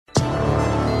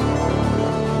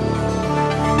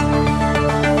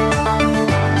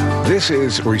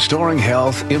This is Restoring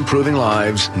Health, Improving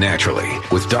Lives Naturally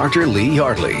with Dr. Lee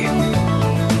Yardley.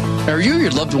 Are you or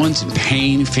your loved ones in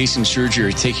pain, facing surgery,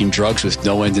 or taking drugs with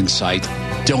no end in sight?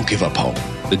 Don't give up hope.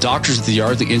 The doctors at the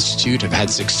Yardley Institute have had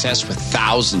success with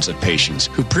thousands of patients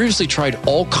who previously tried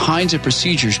all kinds of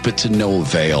procedures but to no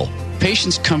avail.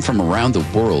 Patients come from around the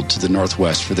world to the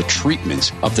Northwest for the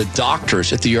treatments of the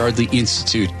doctors at the Yardley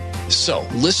Institute. So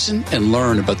listen and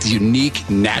learn about the unique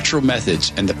natural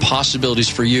methods and the possibilities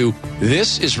for you.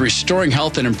 This is Restoring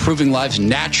Health and Improving Lives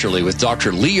Naturally with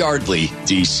Dr. Lee Yardley,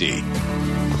 D.C.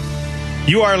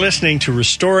 You are listening to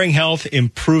Restoring Health,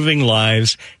 Improving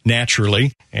Lives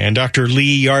Naturally. And Dr.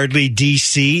 Lee Yardley,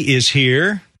 D.C. is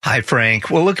here. Hi, Frank.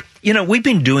 Well, look, we've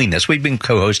been doing this. We've been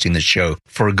co-hosting this show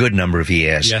for a good number of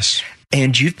years. Yes.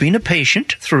 And you've been a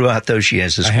patient throughout those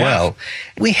years as well.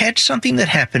 We had something that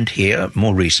happened here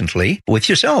more recently with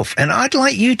yourself, and I'd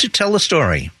like you to tell the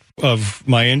story. Of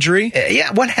my injury?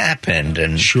 Yeah, what happened?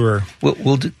 And sure.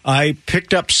 I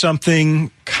picked up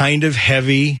something kind of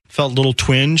heavy, felt a little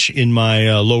twinge in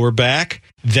my lower back.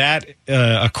 That,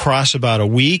 across about a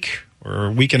week or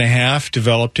a week and a half,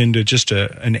 developed into just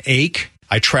an ache.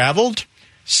 I traveled,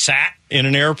 sat in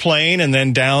an airplane, and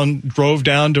then drove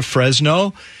down to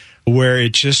Fresno, where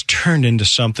it just turned into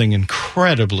something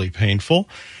incredibly painful.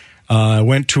 I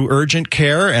went to urgent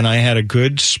care, and I had a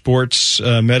good sports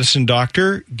medicine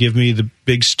doctor give me the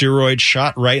big steroid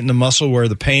shot right in the muscle where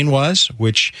the pain was,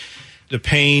 which the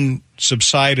pain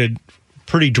subsided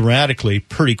pretty dramatically,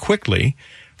 pretty quickly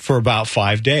for about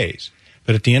 5 days.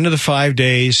 But at the end of the 5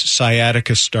 days,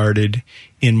 sciatica started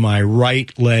in my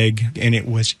right leg, and it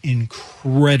was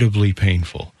incredibly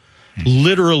painful.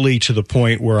 Literally to the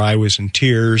point where I was in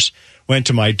tears. Went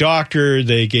to my doctor.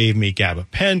 They gave me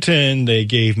gabapentin. They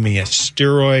gave me a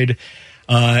steroid.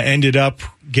 Ended up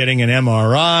getting an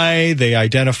MRI. They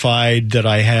identified that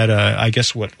I had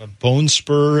a bone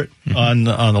spur on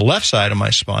the left side of my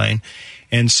spine,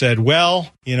 and said,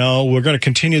 well, we're going to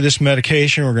continue this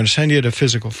medication. We're going to send you to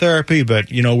physical therapy,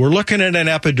 but, we're looking at an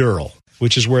epidural,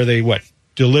 which is where they,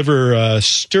 deliver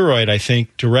steroid, I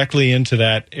think, directly into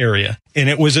that area. And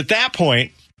it was at that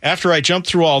point, after I jumped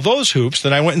through all those hoops,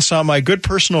 that I went and saw my good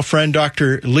personal friend,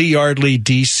 Dr. Lee Yardley,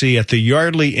 D.C., at the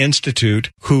Yardley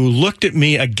Institute, who looked at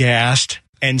me aghast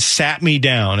and sat me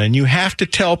down. And you have to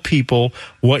tell people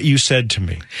what you said to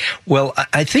me. Well,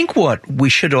 I think what we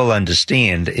should all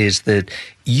understand is that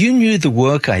you knew the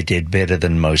work I did better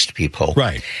than most people.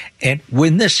 Right. And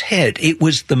when this hit, it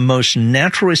was the most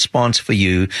natural response for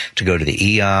you to go to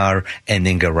the ER and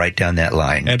then go right down that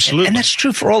line. Absolutely. And that's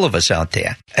true for all of us out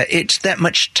there. It's that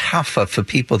much tougher for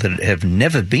people that have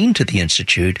never been to the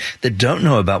Institute, that don't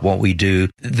know about what we do.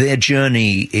 Their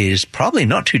journey is probably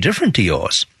not too different to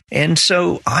yours. And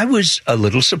so I was a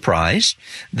little surprised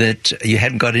that you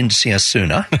hadn't got in to see us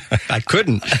sooner. I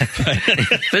couldn't.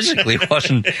 Physically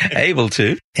wasn't able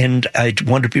to. And I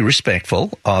wanted to be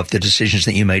respectful of the decisions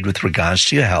that you made with regards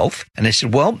to your health. And I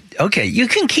said, well, okay, you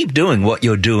can keep doing what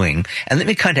you're doing, and let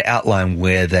me kind of outline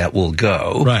where that will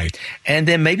go. Right. And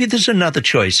then maybe there's another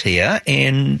choice here,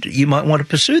 and you might want to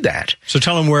pursue that. So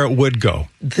tell them where it would go.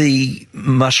 The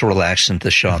muscle relaxant,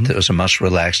 the shot that was a muscle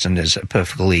relaxant, is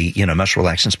perfectly, muscle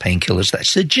relaxants, painkillers.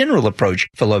 That's the general approach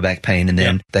for low back pain. And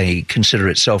then they consider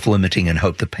it self-limiting and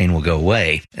hope the pain will go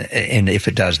away. And if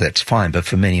it does, that's fine. But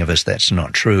for many of us, that's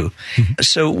not true.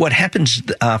 So what happens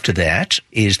after that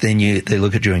is then they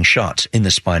look at doing shots in the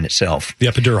spine itself. The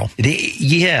epidural.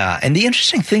 And the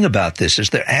interesting thing about this is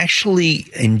they're actually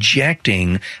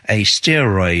injecting a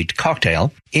steroid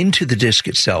cocktail into the disc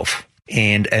itself.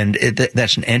 And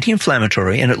that's an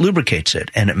anti-inflammatory, and it lubricates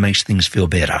it, and it makes things feel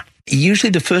better. Usually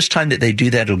the first time that they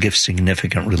do that, it'll give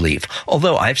significant relief.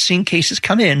 Although I've seen cases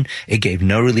come in, it gave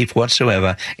no relief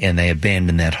whatsoever, and they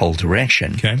abandoned that whole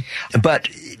direction. Okay. But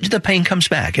the pain comes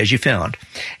back, as you found.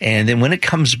 And then when it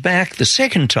comes back the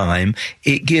second time,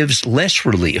 it gives less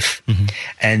relief.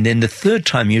 And then the third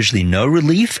time, usually no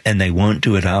relief, and they won't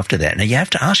do it after that. Now, you have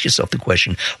to ask yourself the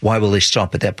question, why will they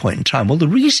stop at that point in time? Well, the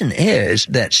reason is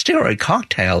that steroid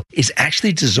cocktail is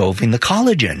actually dissolving the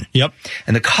collagen. Yep.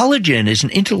 And the collagen is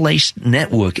an interlaced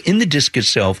network in the disc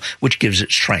itself, which gives it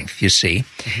strength, you see.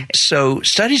 So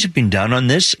studies have been done on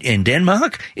this. In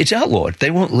Denmark, it's outlawed.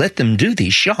 They won't let them do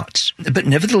these shots. But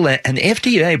nevertheless, and the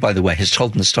FDA, by the way, has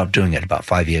told them to stop doing it about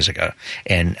 5 years ago.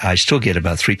 And I still get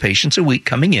about 3 patients a week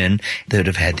coming in that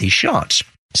have had these shots.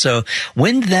 So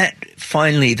when that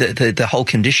finally, the whole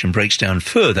condition breaks down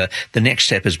further, the next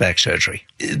step is back surgery.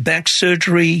 Back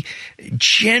surgery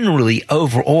generally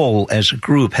overall as a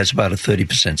group has about a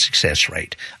 30% success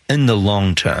rate in the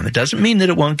long term. It doesn't mean that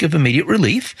it won't give immediate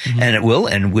relief, and it will,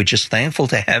 and we're just thankful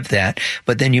to have that,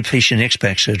 but then you face your next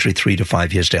back surgery 3 to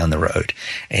 5 years down the road,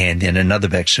 and then another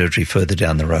back surgery further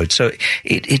down the road. So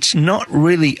it's not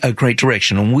really a great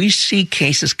direction, and we see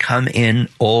cases come in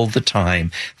all the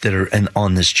time that are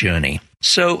on this journey.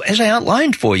 So as I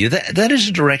outlined for you, that is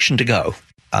a direction to go.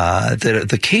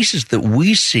 The cases that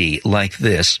we see like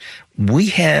this, we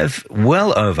have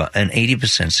well over an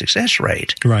 80% success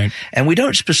rate. Right. And we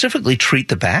don't specifically treat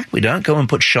the back. We don't go and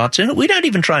put shots in it. We don't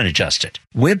even try and adjust it.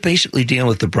 We're basically dealing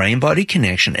with the brain-body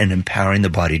connection and empowering the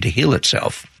body to heal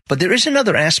itself. But there is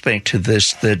another aspect to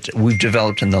this that we've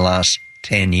developed in the last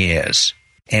 10 years.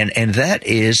 And that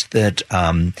is that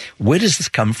where does this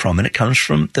come from? And it comes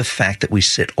from the fact that we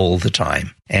sit all the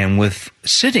time. And with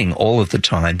sitting all of the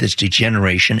time, there's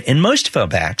degeneration in most of our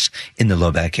backs in the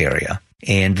low back area.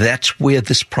 And that's where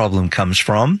this problem comes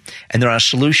from. And there are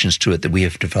solutions to it that we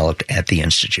have developed at the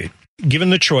Institute. Given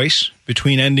the choice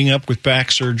between ending up with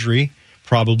back surgery,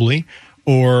 probably,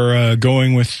 or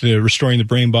going with restoring the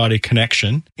brain-body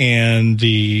connection and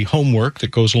the homework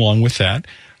that goes along with that,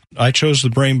 I chose the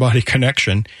brain-body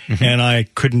connection, and I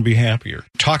couldn't be happier.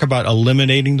 Talk about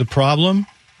eliminating the problem.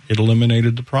 It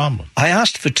eliminated the problem. I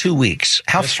asked for 2 weeks.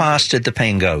 How fast did the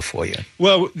pain go for you?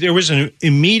 Well, there was an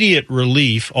immediate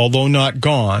relief, although not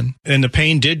gone. And the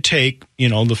pain did take,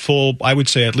 the full, I would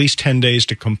say, at least 10 days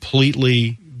to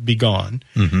completely be gone.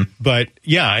 But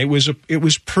yeah, it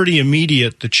was pretty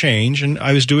immediate, the change. And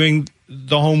I was doing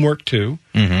the homework too.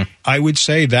 I would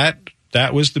say that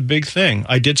was the big thing.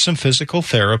 I did some physical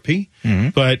therapy,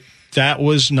 but that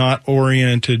was not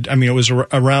oriented. I mean, it was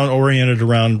oriented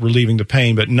around relieving the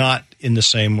pain, but not in the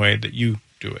same way that you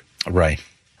do it. Right.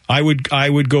 I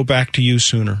would go back to you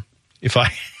sooner if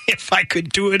I could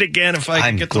do it again.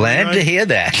 I'm glad to hear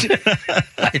that.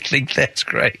 I think that's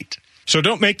great. So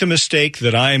don't make the mistake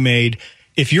that I made.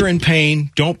 If you're in pain,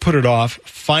 don't put it off.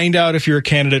 Find out if you're a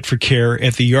candidate for care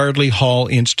at the Yardley Hall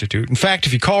Institute. In fact,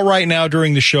 if you call right now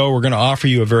during the show, we're going to offer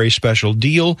you a very special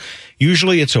deal.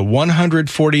 Usually it's a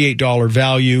 $148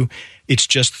 value. It's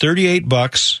just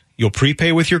 $38. You'll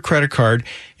prepay with your credit card.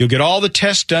 You'll get all the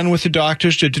tests done with the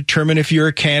doctors to determine if you're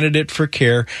a candidate for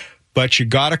care, but you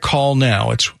got to call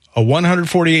now. It's a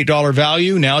 $148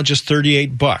 value, now just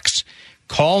 $38.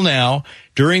 Call now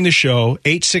during the show,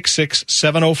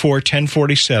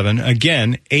 866-704-1047.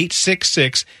 Again,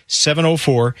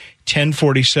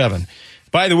 866-704-1047.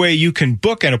 By the way, you can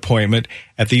book an appointment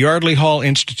at the Yardley Hall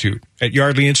Institute at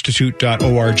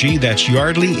yardleyinstitute.org. That's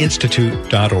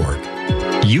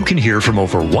yardleyinstitute.org. You can hear from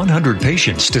over 100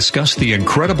 patients discuss the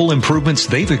incredible improvements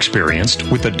they've experienced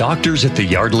with the doctors at the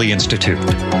Yardley Institute.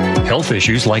 Health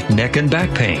issues like neck and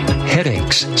back pain,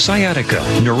 headaches, sciatica,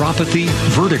 neuropathy,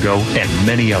 vertigo, and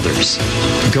many others.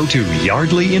 Go to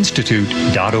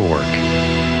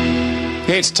yardleyinstitute.org.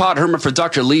 Hey, it's Todd Herman for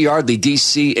Dr. Lee Yardley,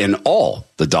 D.C., and all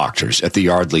the doctors at the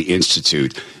Yardley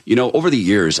Institute. Over the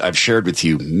years, I've shared with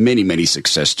you many, many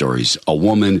success stories. A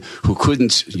woman who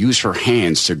couldn't use her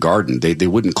hands to garden. They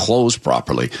wouldn't close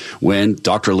properly. When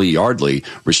Dr. Lee Yardley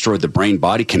restored the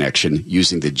brain-body connection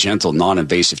using the gentle,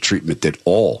 non-invasive treatment that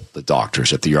all the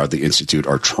doctors at the Yardley Institute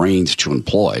are trained to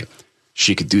employ,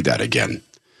 she could do that again.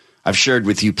 I've shared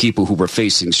with you people who were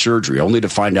facing surgery only to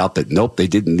find out that, nope, they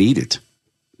didn't need it.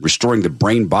 Restoring the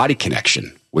brain-body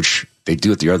connection, which they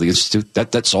do at the Yardley Institute,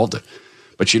 that solved it.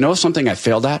 But something I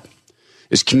failed at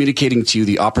is communicating to you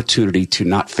the opportunity to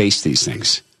not face these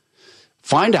things.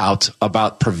 Find out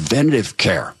about preventative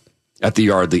care at the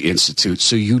Yardley Institute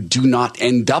so you do not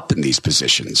end up in these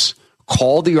positions.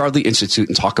 Call the Yardley Institute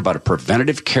and talk about a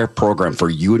preventative care program for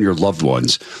you and your loved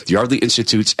ones. The Yardley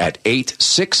Institute's at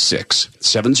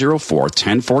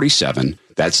 866-704-1047.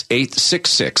 That's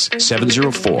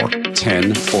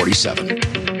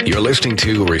 866-704-1047. You're listening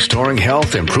to Restoring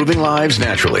Health, Improving Lives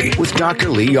Naturally with Dr.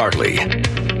 Lee Yardley.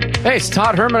 Hey, it's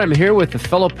Todd Herman. I'm here with a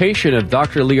fellow patient of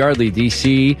Dr. Lee Yardley,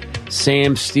 D.C.,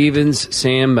 Sam Stevens.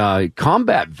 Sam,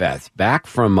 combat vet, back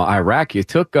from Iraq. You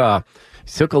took a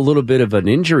little bit of an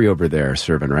injury over there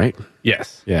serving, right?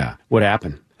 Yes. Yeah. What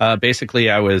happened? Basically,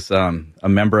 I was a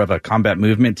member of a combat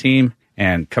movement team,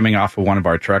 and coming off of one of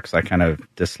our trucks, I kind of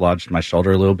dislodged my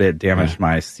shoulder a little bit, damaged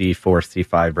my C4,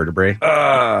 C5 vertebrae.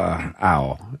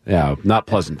 Ow. Yeah, not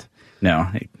pleasant. No,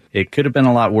 it could have been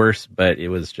a lot worse, but it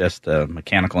was just a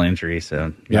mechanical injury,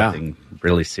 so nothing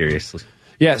really serious.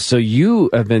 Yeah, so you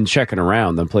have been checking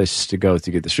around the places to go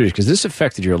to get the surgery because this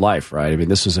affected your life, right? I mean,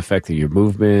 this was affecting your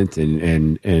movement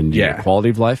and your quality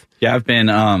of life. Yeah, I've been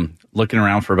looking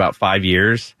around for about 5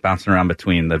 years, bouncing around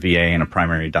between the VA and a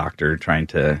primary doctor, trying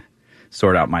to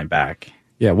sort out my back.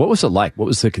 Yeah, what was it like? What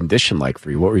was the condition like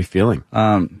for you? What were you feeling?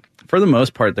 For the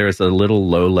most part, there was a little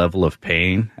low level of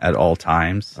pain at all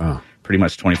times, pretty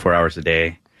much 24 hours a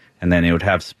day. And then it would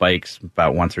have spikes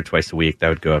about once or twice a week. That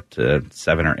would go up to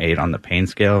 7 or 8 on the pain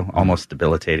scale, almost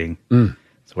debilitating.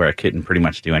 It's where I couldn't pretty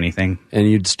much do anything. And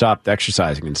you'd stopped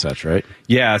exercising and such, right?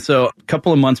 Yeah, so a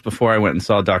couple of months before I went and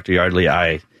saw Dr. Yardley,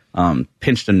 I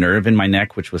pinched a nerve in my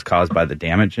neck, which was caused by the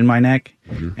damage in my neck.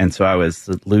 And so I was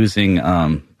losing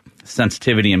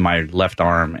sensitivity in my left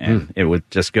arm, and it would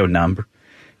just go numb.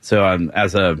 So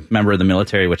as a member of the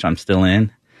military, which I'm still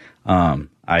in,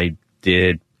 I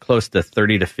did close to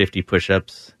 30 to 50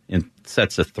 push-ups in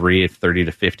sets of 30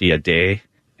 to 50 a day.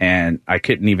 And I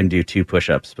couldn't even do 2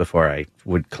 push-ups before I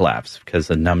would collapse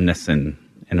because of numbness and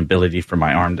inability for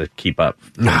my arm to keep up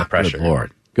with the pressure.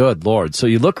 Good Lord. So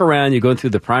you look around, you're going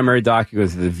through the primary doc, you go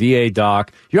through the VA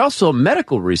doc. You're also a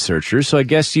medical researcher. So I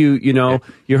guess you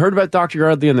heard about Dr.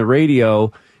 Yardley on the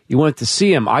radio. You went to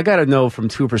see him. I got to know from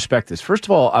 2 perspectives. First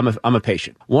of all, I'm a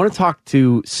patient. I want to talk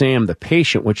to Sam, the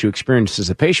patient, what you experienced as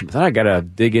a patient. But then I got to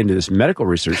dig into this medical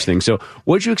research thing. So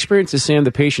what did you experience as Sam,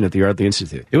 the patient at the Yardley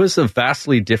Institute? It was a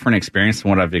vastly different experience than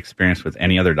what I've experienced with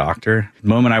any other doctor. The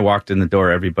moment I walked in the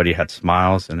door, everybody had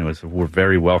smiles, and it was a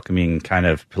very welcoming kind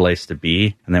of place to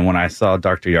be. And then when I saw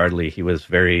Dr. Yardley, he was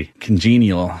very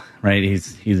congenial, right?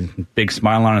 He's a big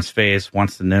smile on his face,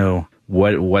 wants to know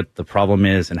what the problem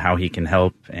is and how he can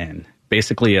help, and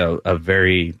basically a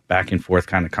very back and forth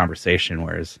kind of conversation,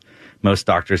 whereas most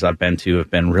doctors I've been to have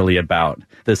been really about,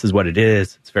 this is what it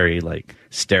is. It's very like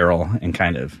sterile and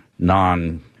kind of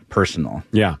non-personal.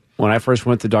 Yeah. When I first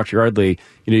went to Dr. Yardley,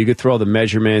 you go through all the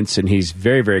measurements, and he's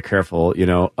very, very careful,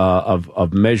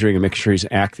 of measuring and making sure he's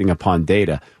acting upon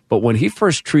data. But when he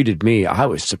first treated me, I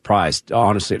was surprised,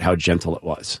 honestly, at how gentle it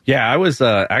was. Yeah, I was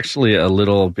actually a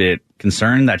little bit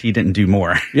concerned that he didn't do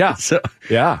more. Yeah. So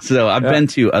I've been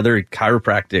to other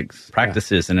chiropractic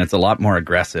practices, and it's a lot more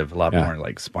aggressive, a lot more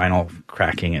like spinal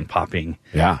cracking and popping.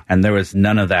 Yeah. And there was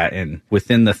none of that. And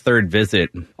within the 3rd visit,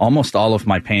 almost all of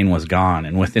my pain was gone.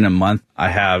 And within a month, I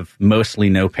have mostly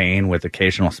no pain with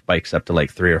occasional spikes up to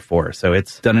like 3 or 4. So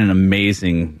it's done an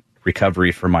amazing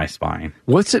recovery for my spine.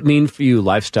 What's it mean for you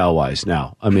lifestyle-wise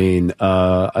now? I mean,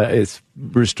 it's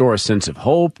restore a sense of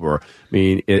hope, or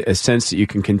a sense that you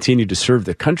can continue to serve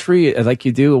the country like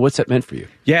you do. What's that meant for you?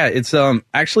 Yeah, it's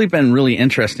actually been really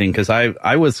interesting because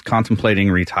I was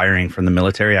contemplating retiring from the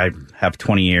military. I have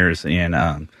 20 years in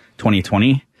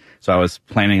 2020, so I was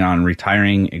planning on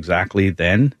retiring exactly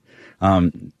then.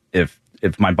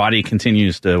 If my body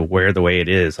continues to wear the way it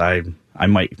is, I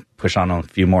might push on a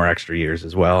few more extra years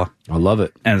as well. I love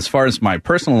it. And as far as my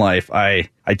personal life,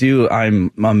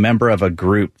 I'm a member of a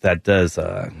group that does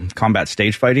combat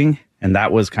stage fighting, and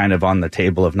that was kind of on the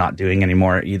table of not doing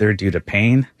anymore either due to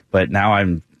pain. But now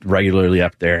I'm regularly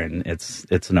up there, and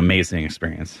it's an amazing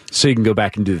experience. So you can go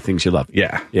back and do the things you love.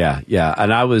 Yeah.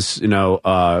 And I was,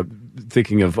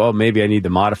 thinking of, maybe I need to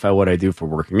modify what I do for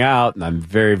working out. And I'm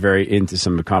very, very into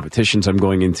some of the competitions I'm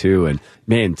going into. And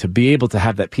man, to be able to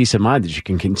have that peace of mind that you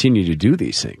can continue to do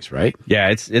these things, right? Yeah,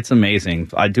 it's amazing.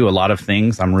 I do a lot of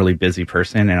things. I'm a really busy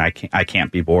person, and I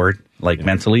can't be bored,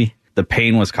 mentally. The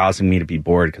pain was causing me to be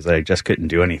bored because I just couldn't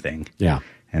do anything. Yeah.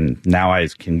 And now I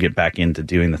can get back into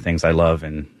doing the things I love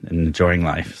and enjoying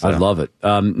life. So. I love it.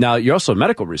 Now, you're also a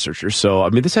medical reacher. So,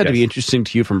 this had to be interesting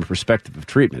to you from a perspective of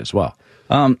treatment as well.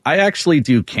 I actually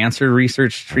do cancer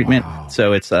research treatment. Wow.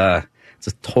 So it's a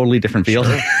totally different field.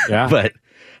 Sure. Yeah. But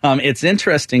it's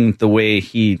interesting the way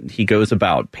he goes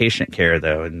about patient care,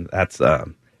 though. And that's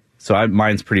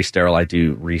mine's pretty sterile. I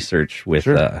do research with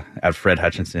at Fred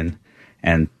Hutchinson.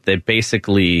 And they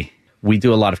basically... we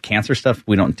do a lot of cancer stuff.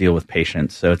 We don't deal with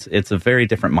patients. So it's a very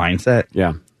different mindset.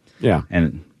 Yeah. Yeah.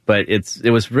 But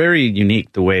it was very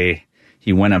unique the way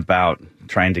he went about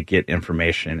trying to get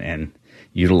information and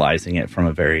utilizing it from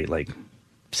a very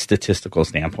statistical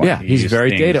standpoint. Yeah, he's very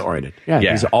data oriented. Yeah,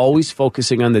 he's always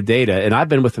focusing on the data. And I've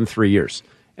been with him 3 years.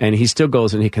 And he still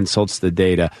goes and he consults the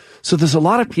data. So there's a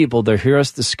lot of people that hear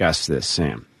us discuss this,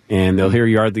 Sam. And they'll hear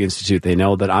Yardley Institute. They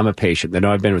know that I'm a patient. They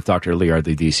know I've been with Dr. Lee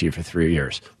Yardley, DC, for 3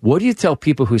 years. What do you tell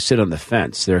people who sit on the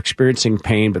fence? They're experiencing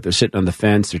pain, but they're sitting on the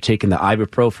fence. They're taking the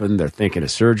ibuprofen. They're thinking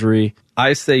of surgery.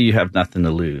 I say you have nothing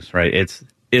to lose, right?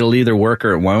 It'll either work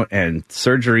or it won't. And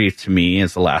surgery, to me,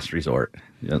 is the last resort.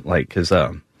 Because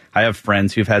I have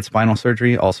friends who've had spinal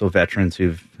surgery, also veterans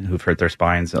who've hurt their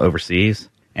spines overseas.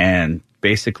 And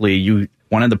basically,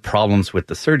 one of the problems with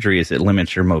the surgery is it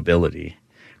limits your mobility,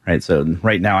 right? So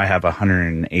right now I have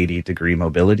 180 degree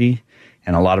mobility,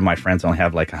 and a lot of my friends only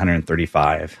have like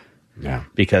 135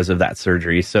 because of that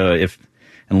surgery. So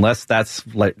unless that's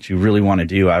what you really want to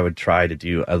do, I would try to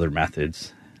do other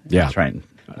methods. Yeah. Try and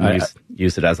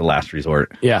use it as a last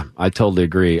resort. Yeah, I totally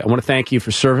agree. I want to thank you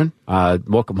for serving.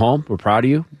 Welcome home. We're proud of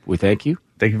you. We thank you.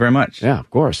 Thank you very much. Yeah, of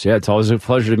course. Yeah, it's always a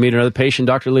pleasure to meet another patient.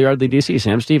 Dr. Lee Yardley, DC.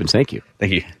 Sam Stevens, thank you.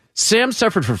 Thank you. Sam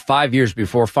suffered for 5 years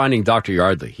before finding Dr.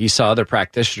 Yardley. He saw other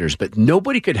practitioners, but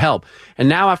nobody could help. And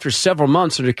now, after several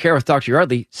months under care with Dr.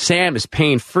 Yardley, Sam is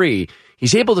pain-free.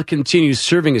 He's able to continue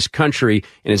serving his country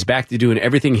and is back to doing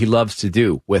everything he loves to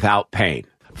do without pain.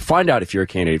 Find out if you're a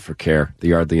candidate for care, the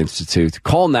Yardley Institute.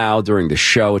 Call now during the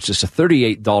show. It's just a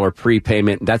 $38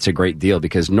 prepayment. That's a great deal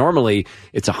because normally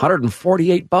it's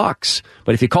 $148.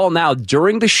 But if you call now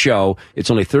during the show, it's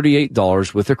only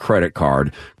 $38 with a credit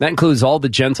card. That includes all the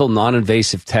gentle,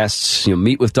 non-invasive tests. You'll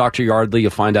meet with Dr. Yardley.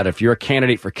 You'll find out if you're a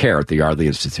candidate for care at the Yardley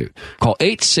Institute. Call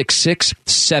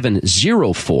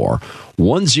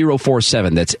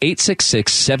 866-704-1047. That's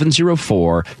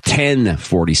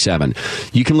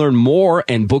 866-704-1047. You can learn more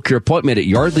and book your appointment at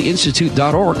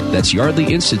yardleyinstitute.org. That's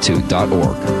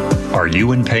yardleyinstitute.org. Are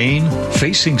you in pain,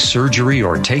 facing surgery,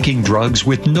 or taking drugs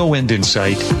with no end in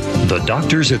sight? The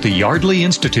doctors at the Yardley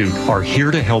Institute are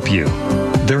here to help you.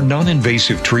 Their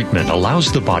non-invasive treatment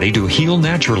allows the body to heal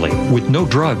naturally with no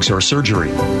drugs or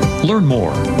surgery. Learn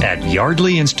more at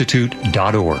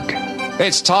yardleyinstitute.org. Hey,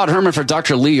 it's Todd Herman for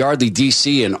Dr. Lee Yardley,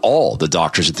 DC, and all the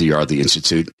doctors at the Yardley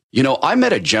Institute. You know, I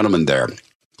met a gentleman there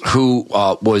who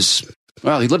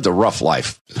he lived a rough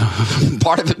life.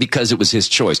 Part of it because it was his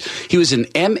choice. He was an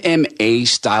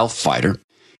MMA-style fighter.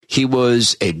 He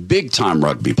was a big-time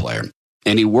rugby player,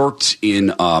 and he worked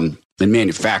in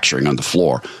manufacturing on the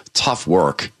floor. Tough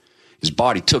work. His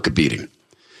body took a beating.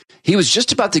 He was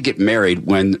just about to get married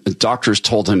when doctors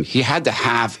told him he had to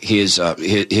have his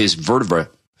vertebra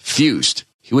fused.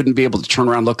 He wouldn't be able to turn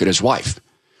around and look at his wife.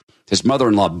 His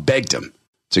mother-in-law begged him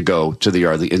to go to the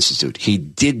Yardley Institute. He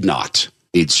did not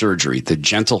need surgery. The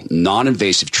gentle,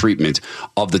 non-invasive treatment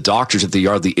of the doctors at the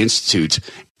Yardley Institute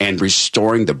and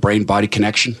restoring the brain-body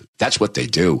connection, that's what they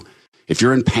do. If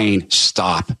you're in pain,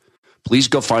 stop. Please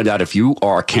go find out if you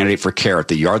are a candidate for care at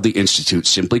the Yardley Institute.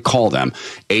 Simply call them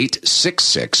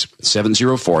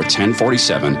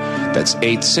 866-704-1047. That's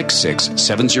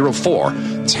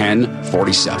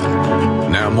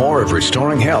 866-704-1047. Now more of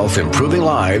Restoring Health, Improving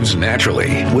Lives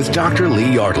Naturally with Dr.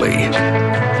 Lee Yardley.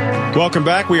 Welcome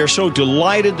back. We are so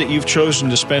delighted that you've chosen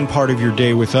to spend part of your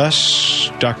day with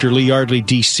us. Dr. Lee Yardley,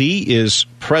 DC, is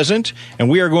present, and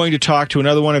we are going to talk to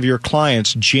another one of your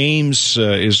clients. James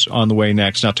is on the way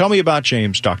next. Now, tell me about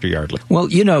James, Dr. Yardley. Well,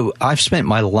 you know, I've spent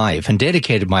my life and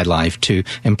dedicated my life to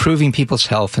improving people's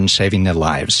health and saving their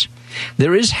lives.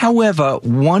 There is, however,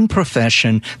 one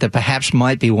profession that perhaps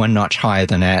might be one notch higher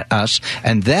than us,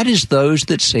 and that is those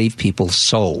that save people's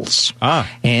souls.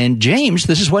 And James,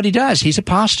 this is what he does. He's a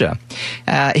pastor.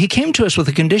 He came to us with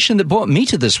a condition that brought me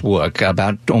to this work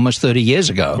about almost 30 years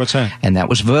ago. What's that? And that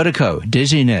was vertigo,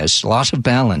 dizziness, loss of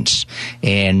balance.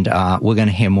 And we're going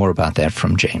to hear more about that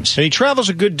from James. And he travels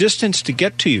a good distance to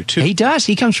get to you, too. He does.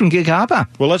 He comes from Gig Harbor.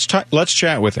 Well, let's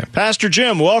chat with him. Pastor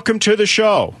Jim, welcome to the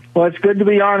show. Well, it's good to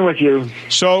be on with you.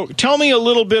 So tell me a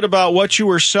little bit about what you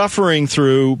were suffering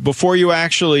through before you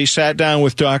actually sat down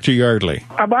with Dr. Yardley.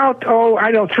 About, 3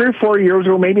 or 4 years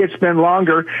ago, maybe it's been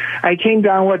longer, I came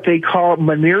down what they call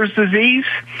Meniere's disease,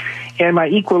 and my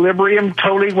equilibrium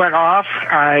totally went off.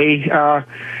 I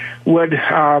would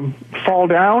fall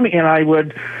down, and I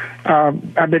would...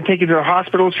 I've been taken to the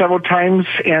hospital several times,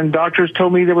 and doctors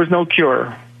told me there was no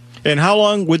cure. And how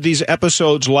long would these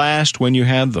episodes last when you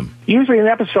had them? Usually an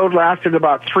episode lasted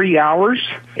about 3 hours,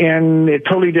 and it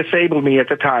totally disabled me at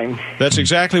the time. That's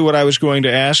exactly what I was going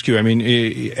to ask you. I mean,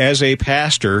 as a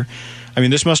pastor,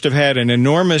 this must have had an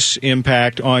enormous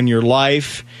impact on your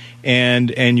life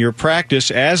and your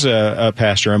practice as a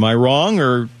pastor. Am I wrong,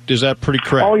 or is that pretty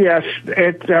correct? Oh, yes.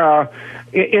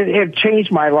 It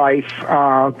changed my life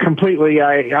completely.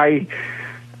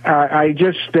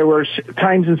 There were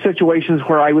times and situations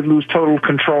where I would lose total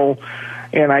control,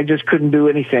 and I just couldn't do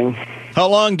anything. How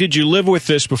long did you live with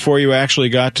this before you actually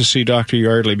got to see Dr.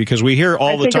 Yardley? Because we hear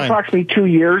all the time. I think approximately 2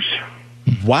 years.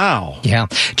 Wow. Yeah.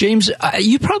 James,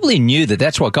 you probably knew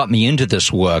that's what got me into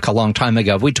this work a long time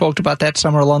ago. Have we talked about that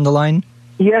somewhere along the line?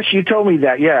 Yes, you told me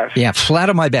that, yes. Yeah, flat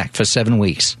on my back for 7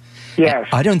 weeks. Yes.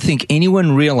 I don't think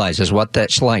anyone realizes what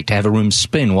that's like to have a room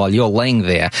spin while you're laying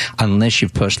there unless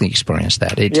you've personally experienced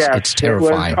that. It's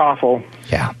terrifying. It was awful.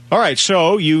 Yeah. All right,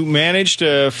 so you managed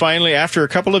to finally, after a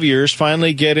couple of years,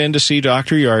 finally get in to see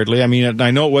Dr. Yardley. I mean,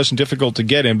 I know it wasn't difficult to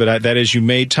get in, but that is, you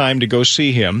made time to go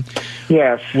see him.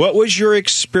 Yes. What was your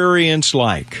experience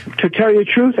like? To tell you the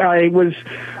truth,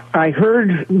 I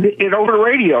heard it over the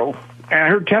radio, and I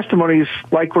heard testimonies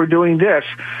like we're doing this,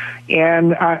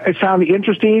 and it sounded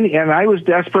interesting, and I was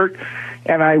desperate,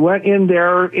 and I went in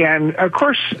there, and of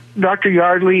course, Dr.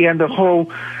 Yardley and the whole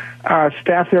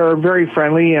staff there are very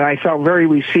friendly, and I felt very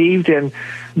received,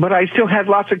 but I still had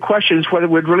lots of questions whether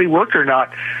it would really work or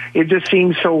not. It just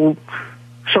seemed so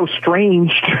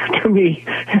strange to me,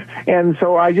 and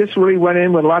so I just really went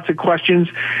in with lots of questions,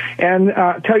 and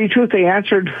tell you the truth, they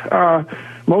answered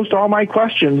most all my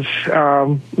questions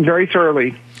very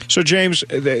thoroughly. So, James,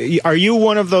 are you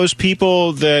one of those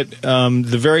people that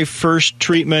the very first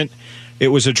treatment, it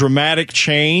was a dramatic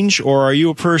change, or are you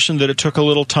a person that it took a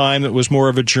little time, that was more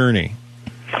of a journey?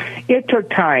 It took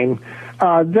time.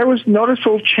 There was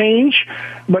noticeable change,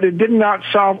 but it did not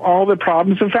solve all the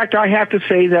problems. In fact, I have to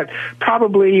say that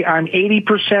probably I'm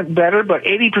 80% better, but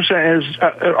 80% is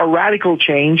a radical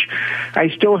change. I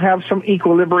still have some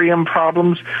equilibrium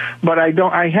problems, but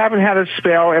I haven't had a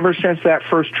spell ever since that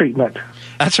first treatment.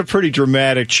 That's a pretty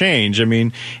dramatic change. I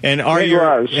mean, and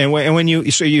when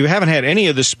you haven't had any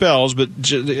of the spells, but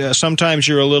sometimes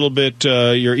you're a little bit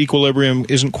your equilibrium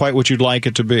isn't quite what you'd like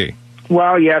it to be.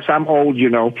 Well, yes, I'm old, you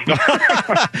know.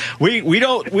 we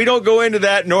don't go into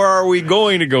that, nor are we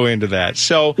going to go into that.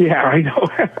 So, yeah, I know.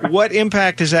 What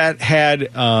impact has that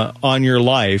had on your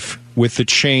life with the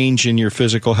change in your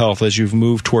physical health as you've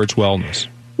moved towards wellness?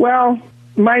 Well,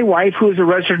 my wife, who is a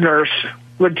registered nurse,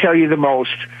 would tell you the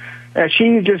most.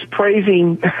 She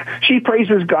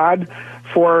praises God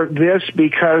for this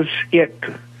because it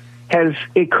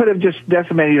could have just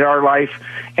decimated our life,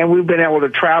 and we've been able to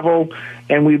travel,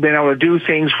 and we've been able to do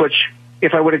things which,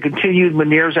 if I would have continued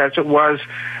Meniere's as it was,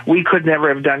 we could never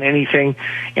have done anything.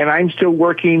 And I'm still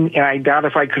working, and I doubt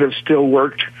if I could have still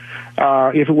worked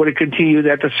if it would have continued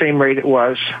at the same rate it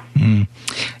was. Mm.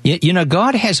 You know,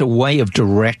 God has a way of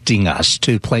directing us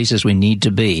to places we need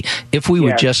to be if we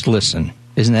would just listen.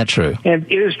 Isn't that true? And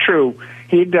it is true.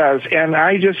 He does. And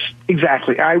I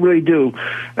really do.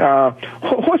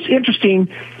 What's interesting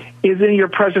is in your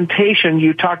presentation,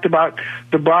 you talked about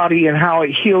the body and how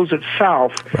it heals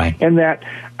itself. Right. And that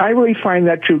I really find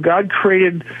that true. God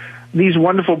created these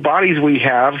wonderful bodies we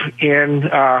have, and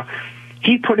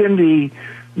He put in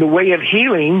the way of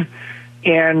healing,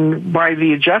 and by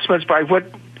the adjustments, by what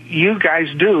you guys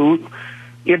do,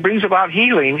 it brings about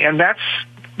healing, and that's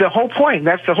the whole point.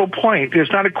 That's the whole point.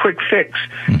 It's not a quick fix.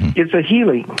 Mm-hmm. It's a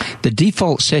healing. The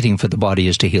default setting for the body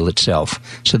is to heal itself.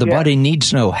 So the body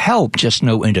needs no help, just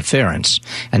no interference.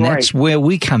 And that's where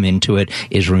we come into it,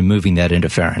 is removing that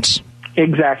interference.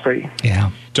 Exactly.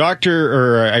 Yeah.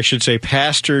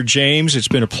 Pastor James, it's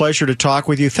been a pleasure to talk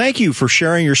with you. Thank you for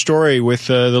sharing your story with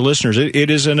the listeners. It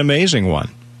is an amazing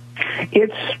one.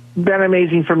 It's been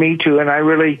amazing for me, too, and I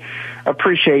really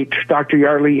appreciate Dr.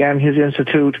 Yardley and his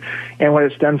institute and what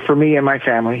it's done for me and my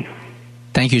family.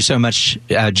 Thank you so much,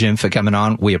 Jim, for coming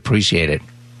on. We appreciate it.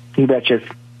 You betcha.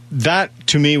 That,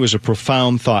 to me, was a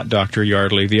profound thought, Dr.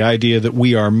 Yardley, the idea that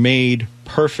we are made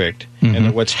perfect, and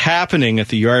that what's happening at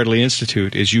the Yardley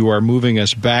Institute is you are moving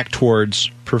us back towards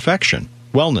perfection,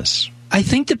 wellness. I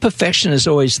think the perfection is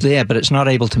always there, but it's not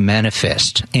able to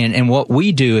manifest. And what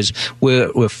we do is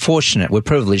we're fortunate, we're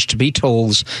privileged to be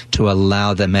tools to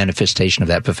allow the manifestation of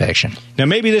that perfection. Now,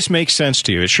 maybe this makes sense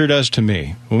to you. It sure does to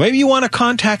me. Well, maybe you want to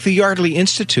contact the Yardley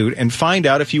Institute and find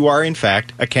out if you are, in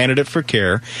fact, a candidate for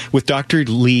care with Dr.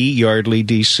 Lee Yardley,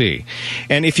 D.C.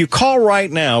 And if you call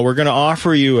right now, we're going to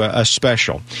offer you a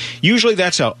special. Usually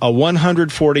that's a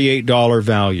 $148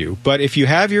 value. But if you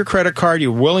have your credit card,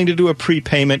 you're willing to do a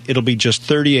prepayment, it'll be just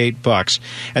 $38,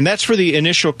 and that's for the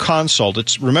initial consult.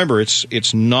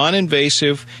 It's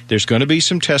non-invasive. There's going to be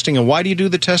some testing. And why do you do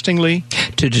the testing, Lee?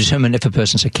 To determine if a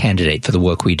person's a candidate for the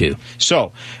work we do.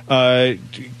 So,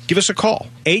 give us a call.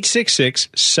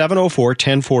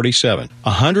 866-704-1047.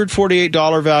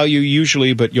 $148 value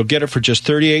usually, but you'll get it for just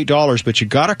 $38. But you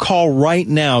got to call right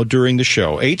now during the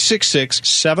show.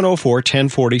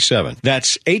 866-704-1047.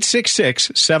 That's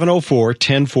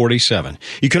 866-704-1047.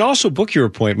 You can also book your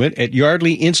appointment at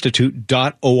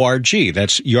yardleyinstitute.org.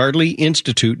 That's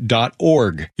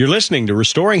yardleyinstitute.org. You're listening to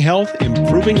Restoring Health,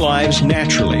 Improving Lives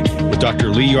Naturally with Dr.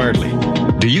 Lee Yardley.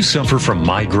 Do you suffer from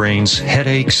migraines,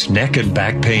 headaches, neck and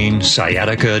back pain,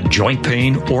 sciatica, joint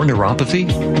pain, or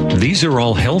neuropathy? These are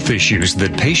all health issues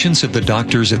that patients at the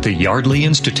doctors at the Yardley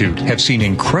Institute have seen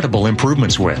incredible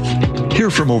improvements with. Hear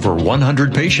from over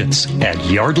 100 patients at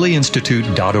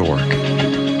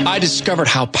yardleyinstitute.org. I discovered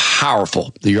how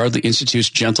powerful the Yardley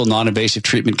Institute's gentle, non-invasive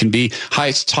treatment can be. Hi,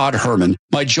 it's Todd Herman.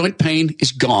 My joint pain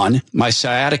is gone. My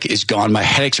sciatica is gone. My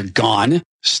headaches are gone.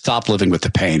 Stop living with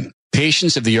the pain.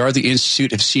 Patients of the Yardley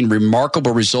Institute have seen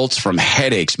remarkable results from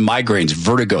headaches, migraines,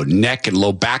 vertigo, neck and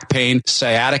low back pain,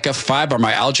 sciatica,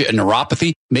 fibromyalgia, and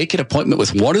neuropathy. Make an appointment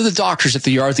with one of the doctors at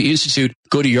the Yardley Institute.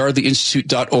 Go to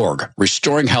yardleyinstitute.org.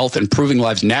 Restoring health, improving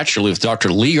lives naturally with Dr.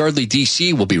 Lee Yardley,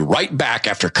 D.C. We'll be right back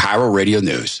after Cairo Radio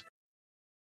News.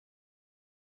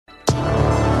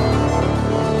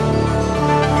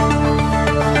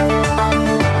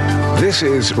 This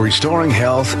is Restoring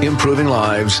Health, Improving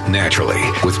Lives Naturally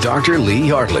with Dr. Lee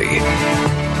Yardley.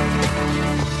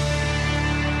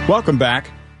 Welcome back.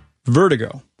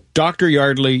 Vertigo. Dr.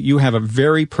 Yardley, you have a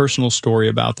very personal story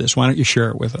about this. Why don't you share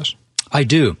it with us? I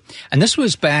do. And this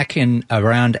was back in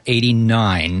around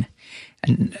 89,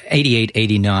 88,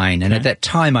 89. And at that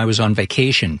time I was on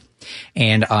vacation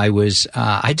and I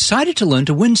decided to learn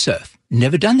to windsurf.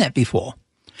 Never done that before.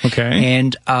 Okay.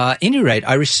 And at any rate,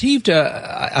 I received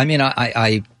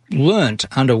I learnt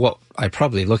under what I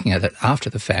probably, looking at it after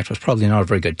the fact, was probably not a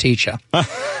very good teacher. I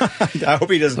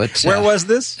hope he doesn't. But, where was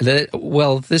this?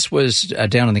 This was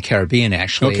down in the Caribbean,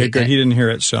 actually. Okay, good. He didn't hear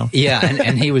it, so. Yeah,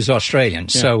 and he was Australian.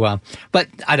 Yeah. So, but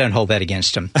I don't hold that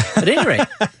against him. But at any rate,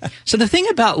 so the thing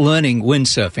about learning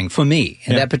windsurfing for me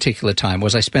at that particular time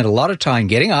was I spent a lot of time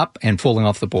getting up and falling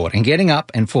off the board and getting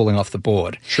up and falling off the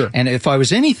board. Sure. And if I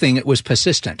was anything, it was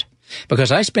persistent.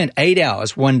 Because I spent 8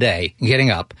 hours one day getting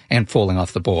up and falling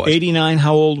off the board. 89,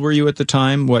 how old were you at the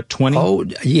time? What, 20? Oh,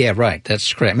 yeah, right.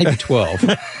 That's correct. Maybe 12.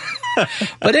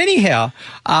 But anyhow,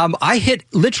 I hit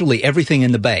literally everything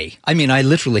in the bay. I mean, I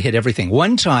literally hit everything.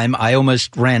 One time, I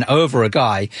almost ran over a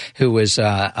guy who was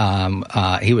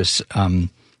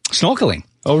snorkeling.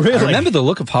 Oh, really? I remember the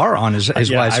look of horror on his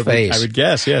wife's face. I would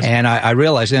guess, yes. And I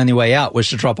realized the only way out was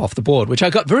to drop off the board, which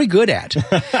I got very good at.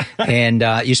 And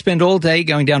you spend all day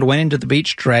going down to one end of the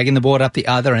beach, dragging the board up the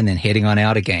other, and then heading on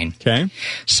out again. Okay.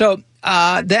 So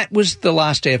that was the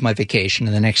last day of my vacation,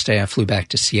 and the next day I flew back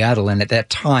to Seattle. And at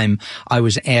that time, I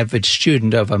was an avid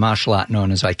student of a martial art known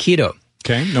as Aikido.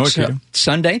 Okay, no Aikido. So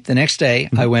Sunday, the next day,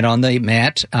 I went on the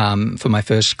mat for my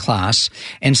first class,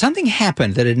 and something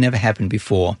happened that had never happened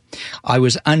before. I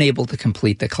was unable to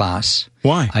complete the class.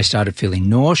 Why? I started feeling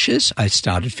nauseous, I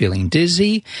started feeling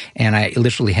dizzy, and I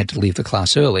literally had to leave the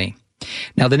class early.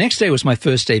 Now, the next day was my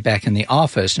first day back in the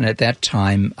office, and at that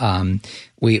time, I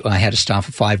had a staff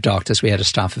of 5 doctors. We had a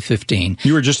staff of 15.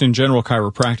 You were just in general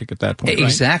chiropractic at that point, right?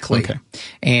 Exactly. Okay.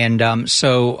 And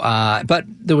but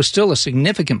there was still a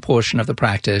significant portion of the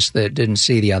practice that didn't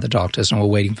see the other doctors and were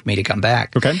waiting for me to come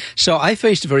back. Okay. So I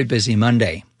faced a very busy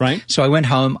Monday. Right. So I went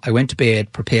home, I went to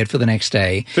bed, prepared for the next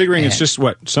day. Figuring it's just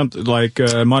something like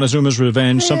Montezuma's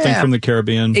Revenge, something from the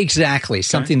Caribbean. Exactly,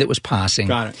 something that was passing.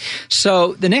 Got it.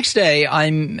 So the next day,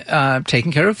 I'm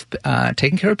taking care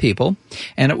of people,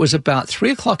 and it was about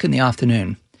 3:00 in the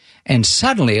afternoon. And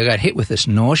suddenly I got hit with this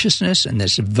nauseousness and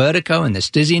this vertigo and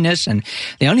this dizziness. And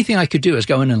the only thing I could do was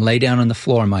go in and lay down on the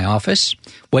floor in my office,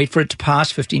 wait for it to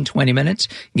pass 15, 20 minutes,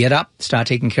 get up, start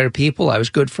taking care of people. I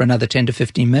was good for another 10 to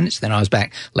 15 minutes. Then I was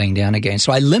back laying down again.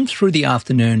 So I limped through the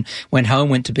afternoon, went home,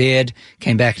 went to bed,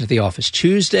 came back into the office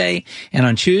Tuesday. And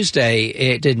on Tuesday,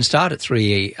 it didn't start at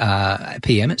 3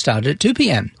 p.m. It started at 2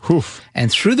 p.m. Oof.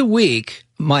 And through the week,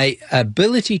 my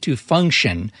ability to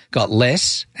function got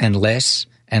less and less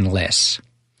and less.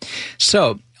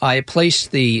 So I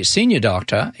placed the senior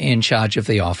doctor in charge of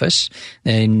the office.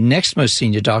 The next most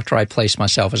senior doctor, I placed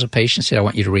myself as a patient, said, I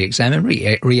want you to re-examine,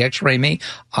 re-x-ray me.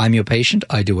 I'm your patient.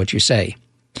 I do what you say.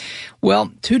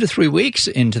 Well, 2 to 3 weeks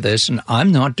into this, and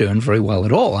I'm not doing very well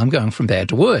at all. I'm going from bad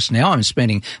to worse. Now I'm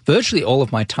spending virtually all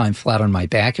of my time flat on my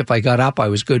back. If I got up, I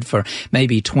was good for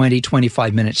maybe 20,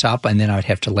 25 minutes up, and then I'd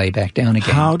have to lay back down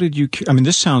again. How did you, I mean,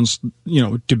 this sounds,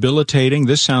 debilitating.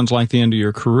 This sounds like the end of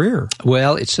your career.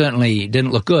 Well, it certainly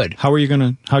didn't look good. How'd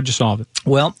you solve it?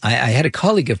 Well, I had a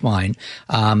colleague of mine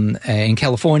in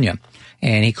California.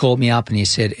 And he called me up and he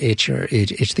said,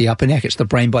 it's the upper neck. It's the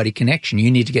brain-body connection. You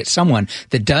need to get someone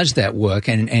that does that work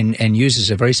and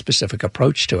uses a very specific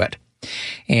approach to it.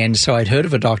 And so I'd heard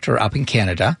of a doctor up in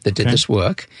Canada that did this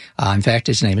work. In fact,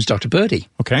 his name is Dr. Birdie.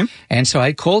 Okay. And so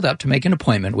I called up to make an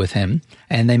appointment with him,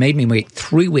 and they made me wait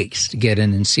 3 weeks to get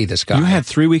in and see this guy. You had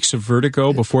 3 weeks of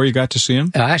vertigo before you got to see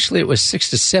him? Actually, it was 6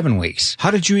 to 7 weeks.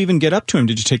 How did you even get up to him?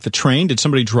 Did you take the train? Did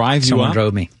somebody drive you up? Someone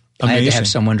drove me. Amazing. I had to have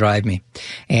someone drive me.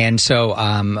 And so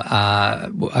I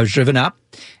was driven up,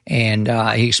 and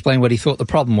he explained what he thought the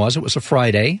problem was. It was a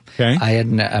Friday. Okay. I had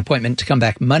an appointment to come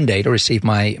back Monday to receive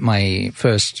my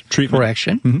first treatment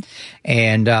correction. Mm-hmm.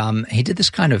 And he did this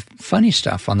kind of funny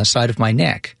stuff on the side of my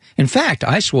neck. In fact,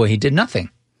 I swore he did nothing.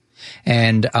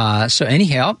 And so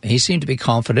anyhow, he seemed to be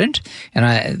confident.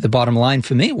 And the bottom line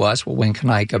for me was, well, when can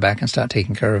I go back and start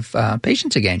taking care of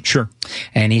patients again? Sure.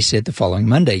 And he said the following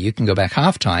Monday, you can go back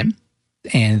half-time.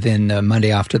 And then the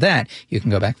Monday after that, you can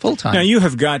go back full-time. Now, you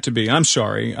have got to be, I'm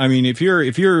sorry. I mean, if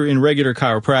you're in regular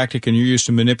chiropractic and you're used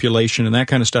to manipulation and that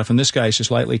kind of stuff, and this guy's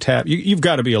just lightly tapped, you've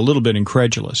got to be a little bit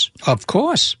incredulous. Of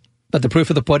course. But the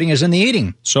proof of the pudding is in the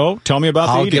eating. So, tell me about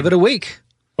the eating. I'll give it a week.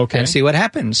 Okay. And see what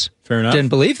happens. Fair enough. Didn't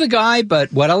believe the guy,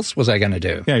 but what else was I going to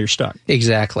do? Yeah, you're stuck.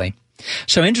 Exactly.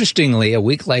 So interestingly, a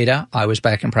week later, I was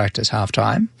back in practice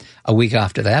half-time. A week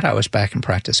after that, I was back in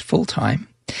practice full-time.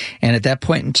 And at that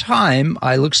point in time,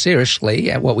 I looked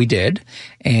seriously at what we did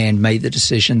and made the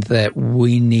decision that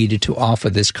we needed to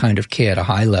offer this kind of care at a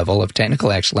high level of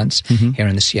technical excellence here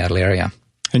in the Seattle area.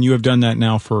 And you have done that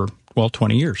now for,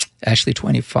 20 years. Actually,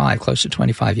 25, close to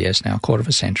 25 years now, a quarter of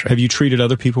a century. Have you treated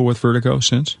other people with vertigo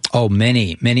since? Oh,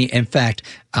 many. In fact,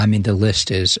 the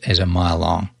list is a mile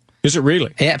long. Is it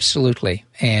really? Absolutely.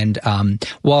 And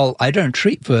while I don't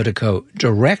treat vertigo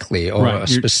directly or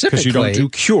specifically. Because you don't do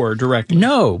cure directly.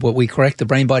 No, but we correct the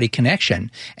brain-body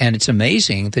connection. And it's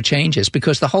amazing the changes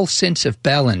because the whole sense of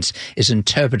balance is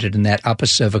interpreted in that upper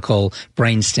cervical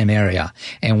brainstem area.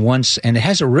 And it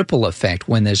has a ripple effect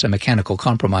when there's a mechanical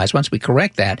compromise. Once we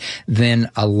correct that, then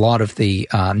a lot of the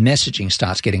messaging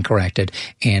starts getting corrected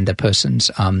and a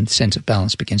person's sense of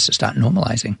balance begins to start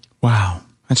normalizing. Wow.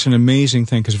 That's an amazing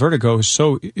thing because vertigo is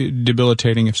so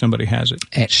debilitating if somebody has it.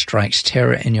 It strikes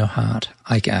terror in your heart.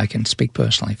 I can speak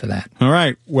personally for that. All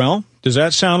right. Well, does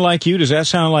that sound like you? Does that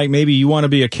sound like maybe you want to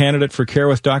be a candidate for care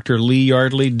with Dr. Lee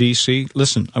Yardley, D.C.?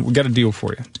 Listen, we've got a deal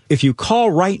for you. If you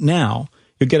call right now,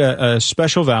 you'll get a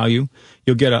special value.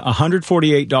 You'll get a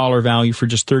 $148 value for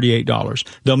just $38.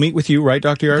 They'll meet with you, right,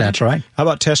 Dr. Yardley? That's right. How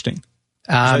about testing?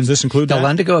 Does this include that? They'll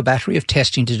undergo a battery of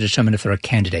testing to determine if they're a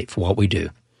candidate for what we do.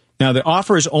 Now, the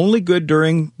offer is only good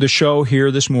during the show here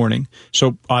this morning,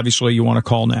 so obviously you want to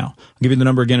call now. I'll give you the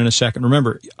number again in a second.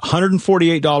 Remember,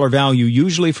 $148 value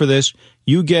usually for this.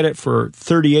 You get it for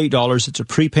 $38. It's a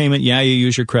prepayment. Yeah, you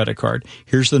use your credit card.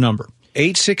 Here's the number.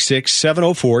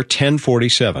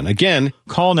 866-704-1047. Again,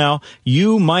 call now.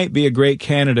 You might be a great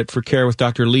candidate for care with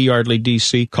Dr. Lee Yardley,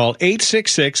 D.C. Call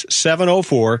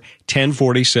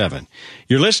 866-704-1047.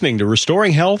 You're listening to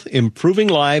Restoring Health, Improving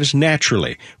Lives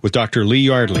Naturally with Dr. Lee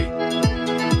Yardley.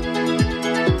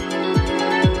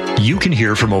 You can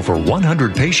hear from over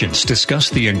 100 patients discuss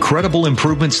the incredible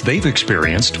improvements they've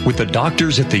experienced with the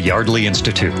doctors at the Yardley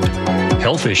Institute.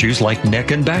 Health issues like neck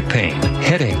and back pain,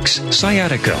 headaches,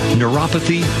 sciatica,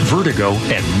 neuropathy, vertigo,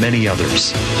 and many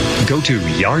others. Go to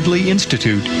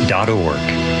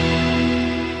yardleyinstitute.org.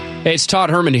 Hey, it's Todd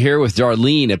Herman here with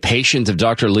Darlene, a patient of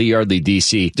Dr. Lee Yardley,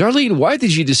 D.C. Darlene, why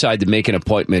did you decide to make an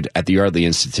appointment at the Yardley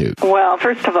Institute? Well,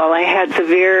 first of all, I had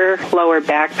severe lower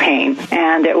back pain,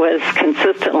 and it was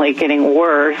consistently getting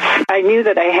worse. I knew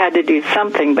that I had to do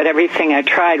something, but everything I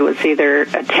tried was either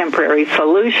a temporary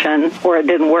solution or it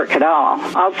didn't work at all.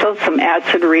 Also, some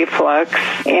acid reflux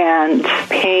and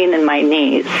pain in my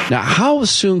knees. Now, how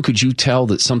soon could you tell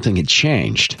that something had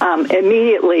changed?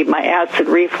 Immediately, my acid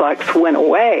reflux went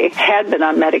away. Had been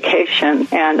on medication,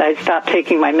 and I stopped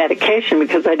taking my medication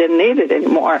because I didn't need it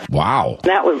anymore. Wow.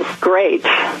 That was great.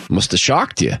 Must have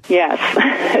shocked you. Yes,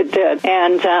 it did.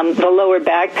 And the lower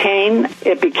back pain,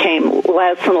 it became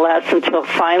less and less until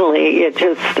finally it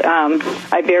just,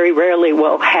 I very rarely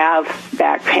will have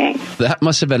back pain. That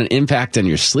must have had an impact on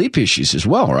your sleep issues as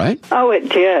well, right? Oh, it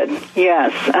did,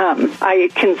 yes. I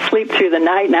can sleep through the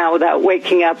night now without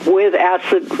waking up with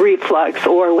acid reflux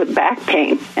or with back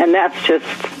pain, and that's just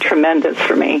tremendous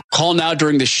for me. Call now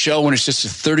during the show when it's just a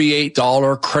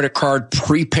 $38 credit card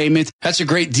prepayment. That's a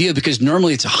great deal because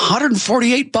normally it's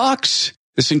 $148.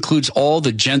 This includes all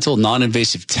the gentle,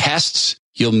 non-invasive tests.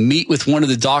 You'll meet with one of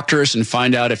the doctors and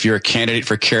find out if you're a candidate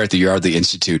for care at the Yardley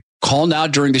Institute. Call now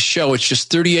during the show. It's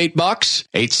just $38.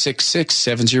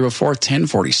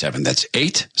 866-704-1047. That's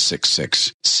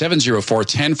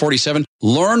 866-704-1047.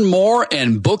 Learn more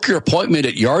and book your appointment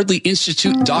at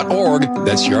yardleyinstitute.org.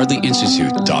 That's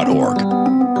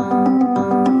yardleyinstitute.org.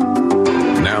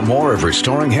 Now more of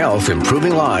Restoring Health,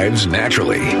 Improving Lives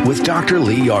Naturally with Dr.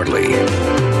 Lee Yardley.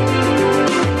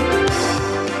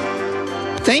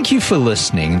 Thank you for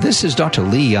listening. This is Dr.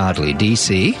 Lee Yardley,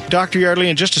 D.C. Dr. Yardley,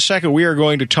 in just a second, we are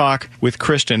going to talk with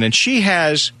Kristen, and she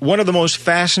has one of the most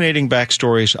fascinating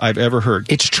backstories I've ever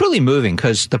heard. It's truly moving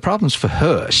because the problems for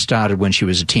her started when she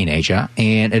was a teenager,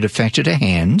 and it affected her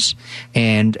hands,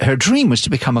 and her dream was to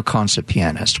become a concert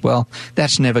pianist. Well,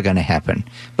 that's never going to happen.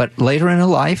 But later in her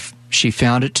life, she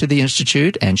found it to the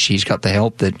Institute, and she's got the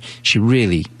help that she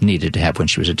really needed to have when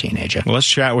she was a teenager. Well, let's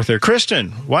chat with her.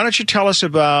 Kristen, why don't you tell us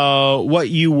about what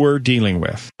you were dealing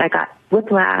with? I got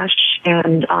whiplash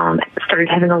and started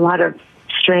having a lot of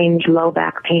strange low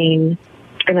back pain.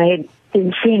 And I had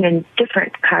been seeing a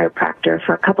different chiropractor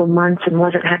for a couple months and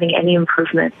wasn't having any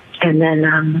improvement. And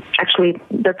then actually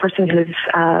the person who's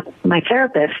my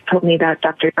therapist told me about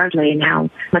Dr. Yardley and how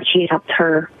much he had helped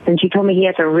her. And she told me he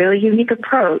has a really unique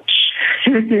approach,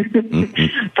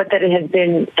 but that it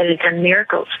had done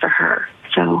miracles for her.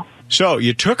 So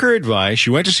you took her advice.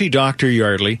 You went to see Dr.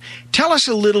 Yardley. Tell us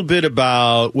a little bit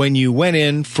about when you went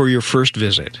in for your first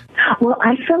visit. Well,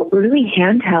 I felt really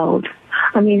handheld.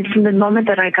 I mean, from the moment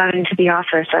that I got into the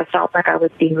office, I felt like I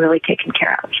was being really taken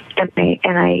care of.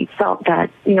 And I felt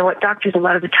that, what doctors a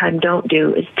lot of the time don't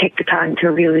do is take the time to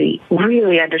really,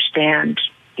 really understand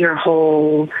your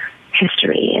whole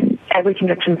history and everything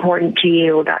that's important to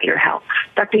you about your health.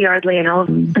 Dr. Yardley and all of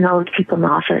the people in the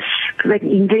office,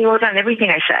 they wrote down everything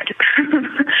I said.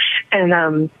 And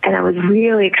I was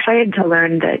really excited to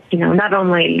learn that, not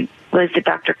only was the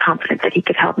doctor confident that he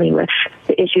could help me with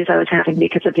the issues I was having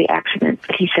because of the accident,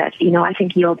 but he said, I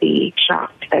think you'll be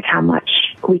shocked at how much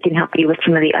we can help you with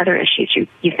some of the other issues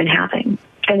you've been having.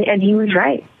 And he was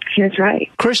right. He was right.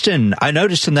 Kristen, I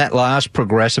noticed in that last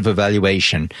progressive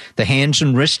evaluation, the hands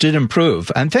and wrists did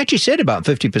improve. In fact, you said about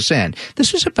 50%.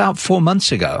 This was about 4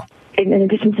 months ago. In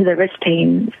addition to the wrist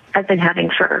pain I've been having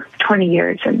for 20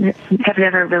 years and have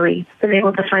never really been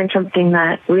able to find something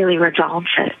that really resolves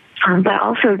it. But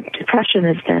also depression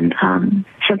has been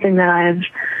something that I've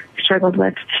struggled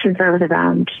with since I was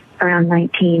around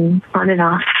 19, on and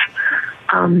off.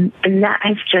 And that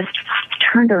has just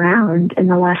turned around in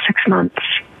the last 6 months.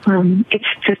 It's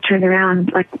just turned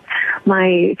around. Like,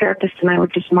 my therapist and I were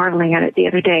just marveling at it the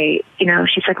other day.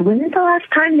 She's like, when is the last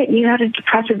time that you had a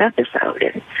depressive episode?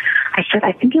 And I said,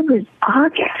 I think it was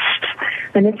August.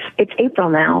 And it's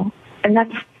April now. And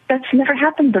that's never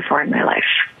happened before in my life.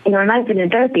 And I've been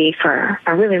in therapy for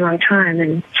a really long time,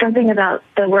 and something about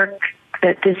the work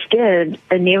that this did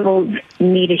enabled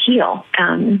me to heal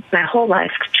my whole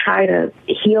life, to try to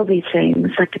heal these things,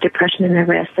 like the depression in the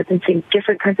wrist. I've been seeing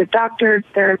different kinds of doctors,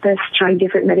 therapists, trying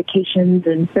different medications,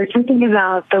 and there's something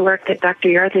about the work that Dr.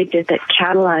 Yardley did that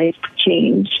catalyzed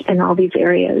change in all these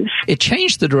areas. It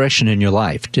changed the direction in your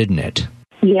life, didn't it?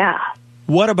 Yeah.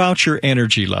 What about your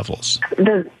energy levels?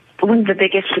 One of the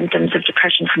biggest symptoms of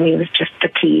depression for me was just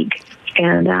fatigue.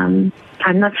 And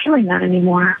I'm not feeling that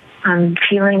anymore. I'm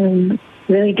feeling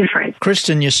really different.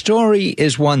 Kristen, your story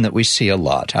is one that we see a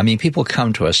lot. I mean, people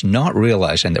come to us not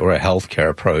realizing that we're a healthcare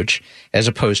approach as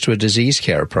opposed to a disease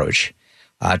care approach.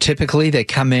 Typically, they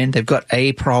come in, they've got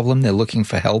a problem they're looking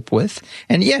for help with.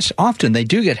 And yes, often they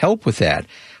do get help with that.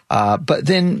 But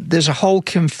then there's a whole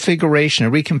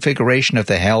reconfiguration of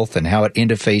the health and how it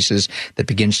interfaces that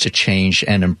begins to change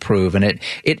and improve. And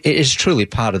it is truly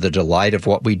part of the delight of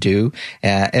what we do,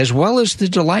 as well as the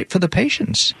delight for the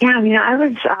patients. Yeah,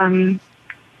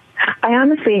 I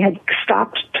honestly had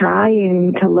stopped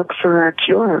trying to look for a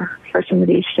cure for some of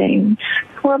these things.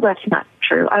 Well, that's not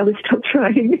true. I was still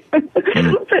trying. But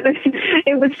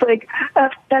it was like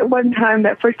that one time,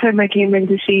 that first time I came in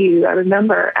to see you, I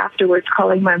remember afterwards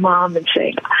calling my mom and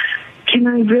saying, can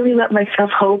I really let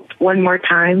myself hope one more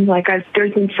time? Like,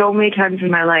 there's been so many times in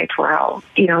my life where I'll,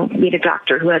 meet a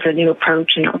doctor who has a new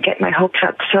approach, and I'll get my hopes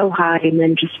up so high, and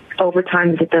then just over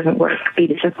time, if it doesn't work, be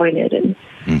disappointed. And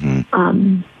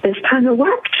this time it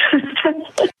worked.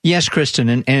 Yes,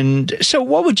 Kristen. And so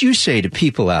what would you say to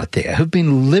people out there who've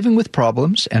been living with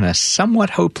problems and are somewhat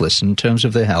hopeless in terms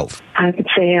of their health? I would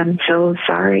say I'm so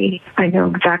sorry. I know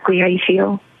exactly how you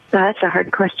feel. That's a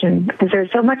hard question, because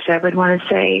there's so much I would want to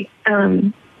say.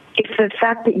 If the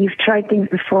fact that you've tried things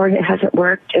before and it hasn't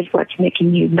worked is what's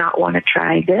making you not want to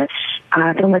try this,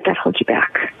 don't let that hold you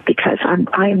back, because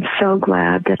I am so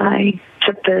glad that I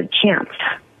took the chance,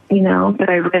 that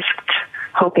I risked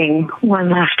hoping one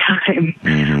last time.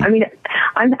 I mean,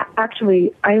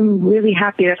 I'm really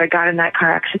happy that I got in that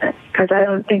car accident, because I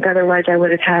don't think otherwise I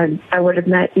would have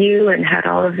met you and had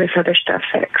all of this other stuff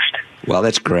fixed. Well,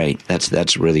 that's great.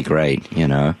 That's really great,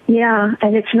 Yeah,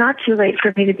 and it's not too late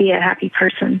for me to be a happy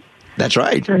person. That's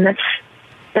right. And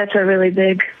that's a really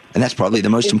big... And that's probably the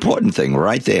most important thing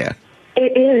right there.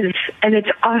 It is, and it's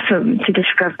awesome to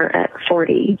discover at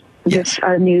 40 Yes.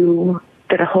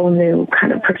 that a whole new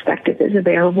kind of perspective is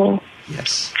available.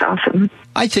 Yes. It's awesome.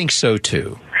 I think so,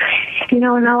 too. And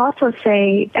I'll also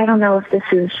say, I don't know if this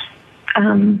is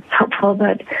helpful,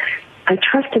 but I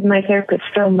trusted my therapist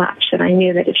so much that I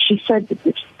knew that if she said that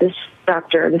this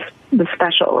doctor was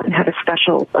special and had a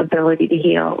special ability to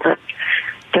heal, that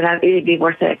it would be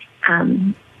worth it.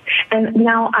 And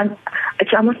now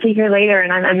it's almost a year later,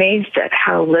 and I'm amazed at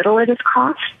how little it has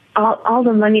cost. All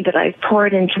the money that I've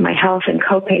poured into my health and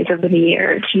copays over the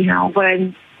years, what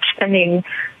I'm spending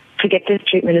to get this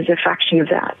treatment is a fraction of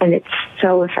that, and it's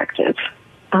so effective.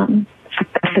 It's the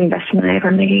best investment I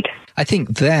ever made. I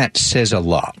think that says a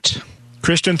lot.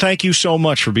 Kristen, thank you so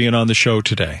much for being on the show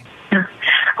today.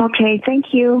 Okay,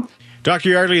 thank you. Dr.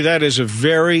 Yardley, that is a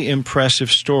very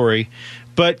impressive story.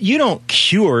 But you don't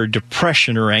cure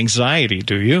depression or anxiety,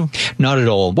 do you? Not at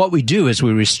all. What we do is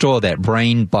we restore that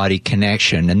brain-body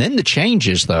connection. And then the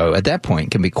changes, though, at that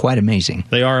point can be quite amazing.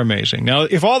 They are amazing. Now,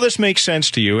 if all this makes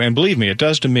sense to you, and believe me, it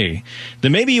does to me,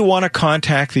 then maybe you want to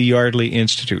contact the Yardley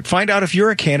Institute. Find out if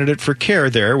you're a candidate for care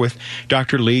there with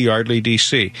Dr. Lee Yardley,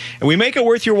 D.C. And we make it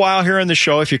worth your while here on the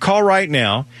show. If you call right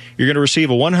now, you're going to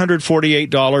receive a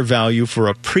 $148 value for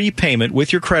a prepayment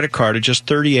with your credit card of just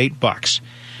 $38.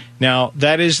 Now,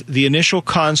 that is the initial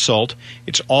consult.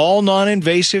 It's all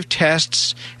non-invasive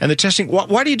tests. And the testing,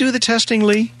 why do you do the testing,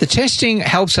 Lee? The testing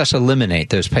helps us eliminate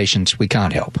those patients we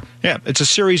can't help. Yeah, it's a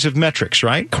series of metrics,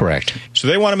 right? Correct. So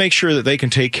they want to make sure that they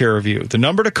can take care of you. The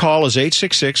number to call is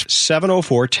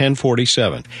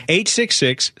 866-704-1047.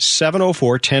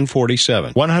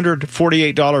 866-704-1047.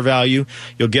 $148 value.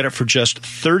 You'll get it for just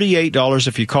 $38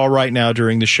 if you call right now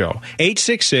during the show.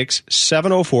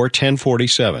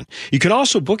 866-704-1047. You can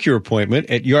also book your appointment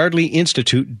at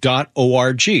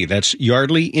yardleyinstitute.org. That's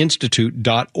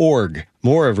yardleyinstitute.org.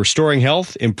 More of Restoring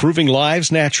Health, Improving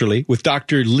Lives Naturally with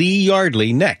Dr. Lee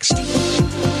Yardley next.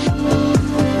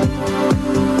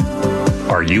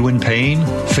 Are you in pain,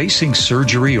 facing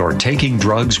surgery, or taking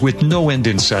drugs with no end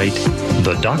in sight?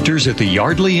 The doctors at the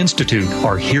Yardley Institute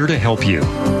are here to help you.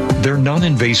 Their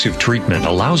non-invasive treatment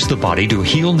allows the body to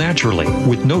heal naturally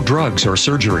with no drugs or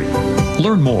surgery.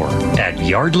 Learn more at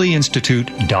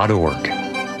yardleyinstitute.org.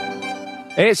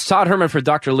 Hey, it's Todd Herman for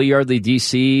Dr. Lee Yardley,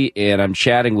 D.C., and I'm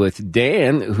chatting with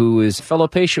Dan, who is a fellow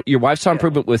patient. Your wife's on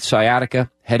improvement with sciatica,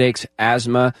 headaches,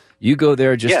 asthma. You go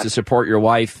there just to support your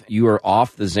wife. You are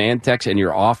off the Xantex and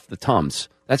you're off the Tums.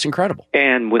 That's incredible.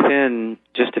 And within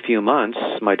just a few months,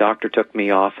 my doctor took me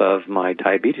off of my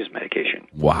diabetes medication.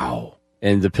 Wow.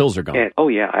 And the pills are gone. And, oh,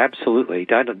 yeah, absolutely.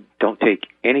 I don't take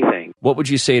anything. What would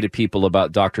you say to people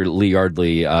about Dr. Lee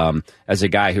Yardley as a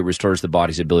guy who restores the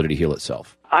body's ability to heal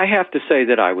itself? I have to say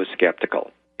that I was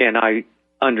skeptical, and I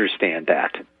understand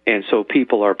that. And so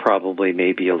people are probably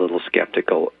maybe a little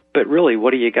skeptical. But really,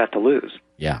 what do you got to lose?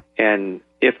 Yeah. And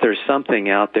if there's something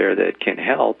out there that can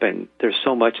help, and there's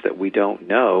so much that we don't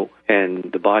know,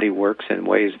 and the body works in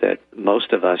ways that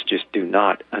most of us just do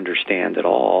not understand at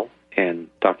all, and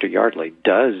Dr. Yardley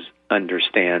does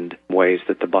understand ways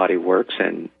that the body works,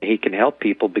 and he can help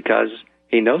people because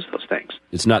he knows those things.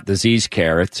 It's not disease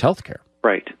care, it's health care.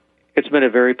 Right. It's been a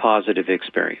very positive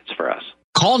experience for us.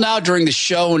 Call now during the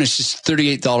show, and it's just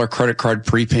 $38 credit card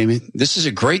prepayment. This is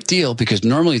a great deal because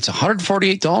normally it's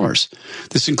 $148.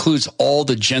 This includes all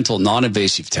the gentle,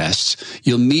 non-invasive tests.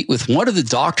 You'll meet with one of the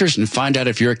doctors and find out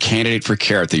if you're a candidate for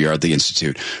care at the Yardley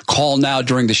Institute. Call now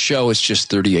during the show. It's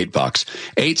just $38.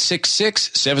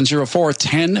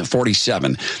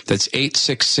 866-704-1047. That's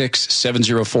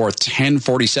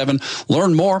 866-704-1047.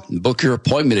 Learn more. Book your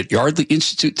appointment at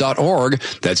yardleyinstitute.org.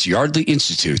 That's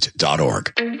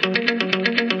yardleyinstitute.org.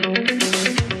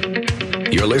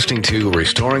 You're listening to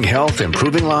Restoring Health,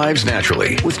 Improving Lives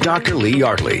Naturally with Dr. Lee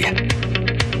Yardley.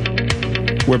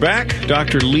 We're back.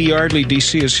 Dr. Lee Yardley,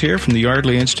 D.C. is here from the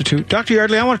Yardley Institute. Dr.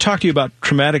 Yardley, I want to talk to you about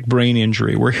traumatic brain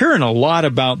injury. We're hearing a lot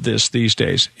about this these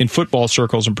days, in football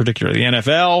circles in particular, the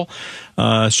NFL,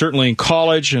 certainly in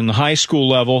college and the high school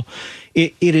level.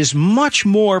 It is much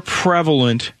more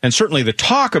prevalent, and certainly the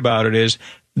talk about it is,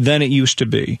 than it used to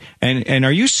be. And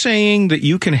are you saying that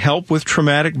you can help with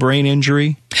traumatic brain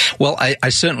injury? Well, I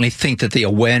certainly think that the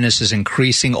awareness is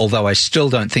increasing, although I still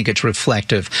don't think it's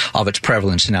reflective of its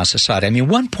prevalence in our society. I mean,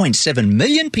 1.7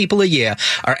 million people a year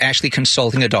are actually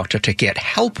consulting a doctor to get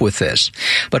help with this.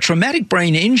 But traumatic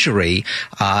brain injury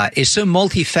is so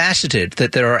multifaceted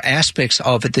that there are aspects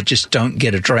of it that just don't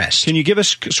get addressed. Can you give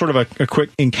us sort of a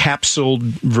quick encapsulated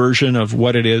version of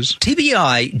what it is?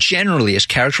 TBI generally is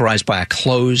characterized by a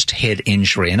closed head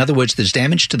injury. In other words, there's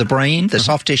damage to the brain, the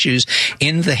soft tissues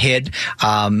in the head.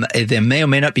 There may or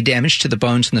may not be damage to the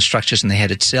bones and the structures in the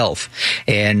head itself.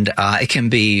 And it can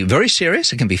be very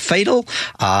serious. It can be fatal.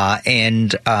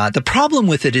 And the problem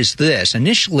with it is this.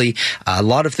 Initially, a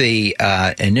lot of the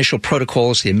initial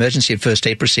protocols, the emergency and first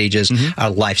aid procedures are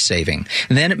life-saving.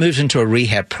 And then it moves into a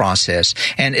rehab process.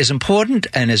 And as important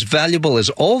and as valuable as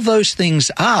all those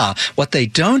things are, what they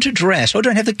don't address or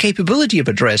don't have the capability of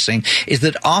addressing is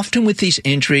that often with these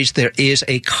injuries, there is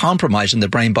a compromise in the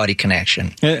brain-body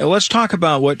connection. Let's talk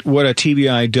about what a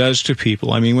TBI does to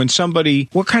people. I mean, when somebody,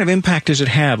 what kind of impact does it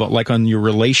have, like on your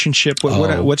relationship?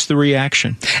 What's the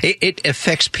reaction? It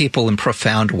affects people in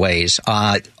profound ways.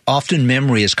 Often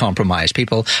memory is compromised.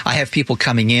 I have people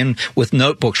coming in with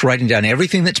notebooks writing down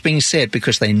everything that's being said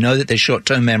because they know that their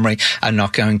short-term memory are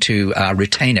not going to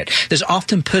retain it. There's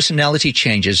often personality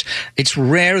changes. It's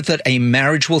rare that a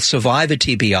marriage will survive a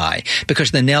TBI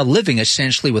because they're now living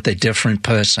essentially with a different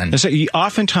person. So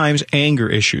oftentimes anger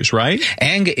issues, right?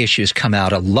 Anger issues come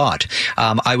out a lot.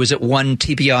 I was at one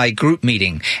TBI group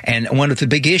meeting, and one of the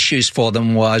big issues for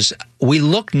them was we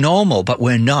look normal, but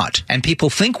we're not. And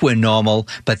people think we're normal,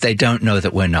 but they don't know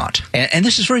that we're not. And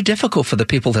this is very difficult for the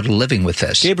people that are living with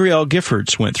this. Gabrielle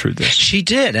Giffords went through this. She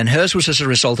did, and hers was as a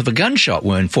result of a gunshot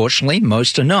wound. Fortunately,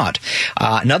 most are not.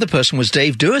 Another person was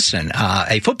Dave Duerson,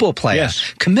 a football player,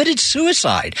 committed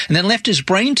suicide and then left his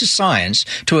brain to science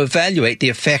to evaluate the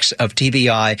effects of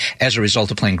TBI as a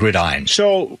result of playing gridiron.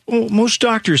 So most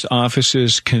doctors'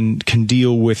 offices can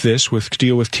deal with this,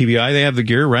 deal with TBI. They have the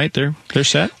gear, right? They're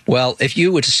set? Well, if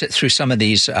you were to sit through some of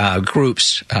these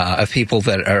groups of people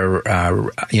that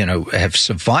are, have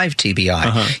survived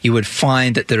TBI, you would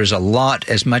find that there is a lot,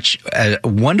 as much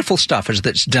wonderful stuff as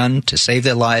that's done to save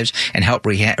their lives and help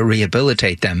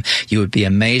rehabilitate them. You would be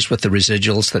amazed with the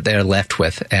residuals that they're left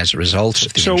with as a result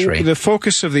of the injury. So the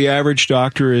focus of the average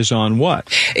doctor is on what?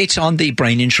 It's on the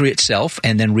brain injury itself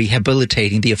and then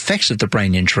rehabilitating the effects of the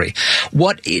brain injury.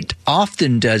 What it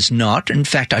often does not, in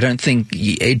fact, I don't think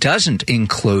it doesn't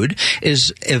include,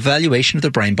 is evaluation of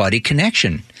the brain-body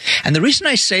connection. And the reason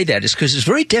I say that is because it's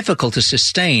very difficult to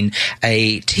sustain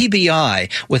a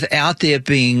TBI without there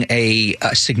being a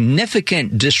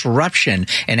significant disruption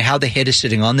in how the head is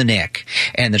sitting on the neck.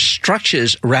 And the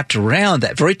structures wrapped around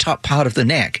that very top part of the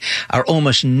neck are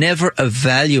almost never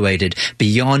evaluated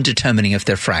beyond determining if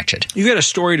they're fractured. You got a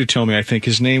story to tell me, I think.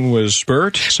 His name was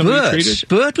Bert?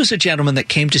 Bert was a gentleman that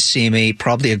came to see me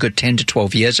probably a good 10 to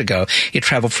 12 years ago. He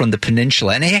traveled from the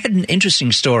peninsula, and he had an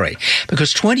interesting story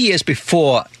because 20 years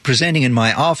before presenting in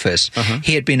my office,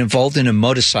 he had been involved in a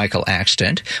motorcycle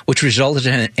accident, which resulted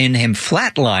in him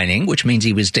flatlining, which means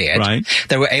he was dead. Right.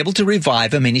 They were able to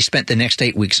revive him, and he spent the next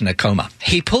 8 weeks in a coma.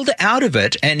 He pulled out of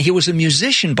it, and he was a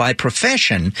musician by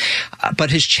profession,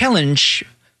 but his challenge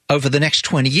over the next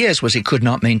 20 years was he could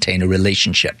not maintain a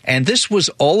relationship. And this was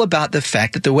all about the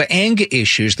fact that there were anger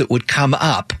issues that would come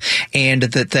up and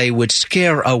that they would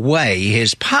scare away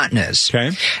his partners.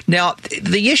 Okay. Now,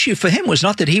 the issue for him was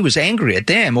not that he was angry at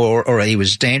them or he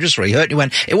was dangerous or he hurt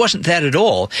anyone. It wasn't that at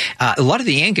all. A lot of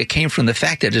the anger came from the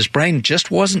fact that his brain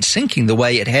just wasn't syncing the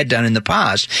way it had done in the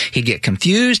past. He'd get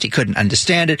confused, he couldn't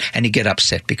understand it, and he'd get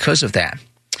upset because of that.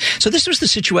 So this was the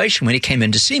situation when he came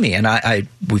in to see me, and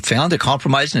we found a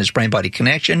compromise in his brain-body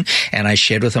connection, and I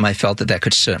shared with him I felt that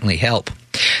could certainly help.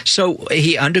 So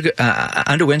he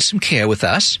underwent some care with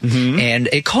us, and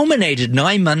it culminated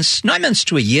 9 months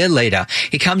to a year later.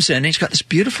 He comes in, and he's got this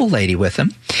beautiful lady with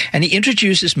him, and he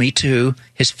introduces me to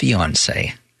his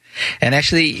fiancée. And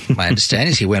actually, my understanding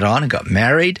is he went on and got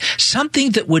married,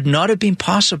 something that would not have been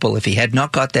possible if he had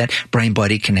not got that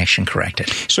brain-body connection corrected.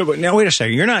 So, but now wait a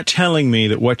second. You're not telling me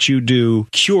that what you do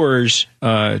cures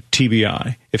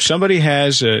TBI. If somebody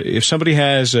has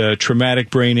a traumatic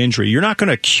brain injury, you're not going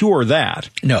to cure that.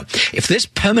 No. If there's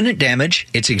permanent damage,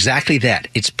 it's exactly that.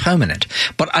 It's permanent.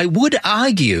 But I would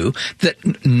argue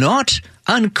that not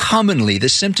uncommonly, the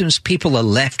symptoms people are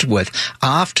left with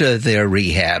after their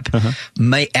rehab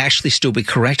may actually still be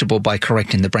correctable by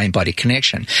correcting the brain-body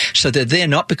connection. So they're there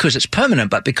not because it's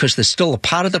permanent, but because there's still a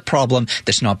part of the problem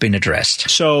that's not been addressed.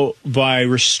 So by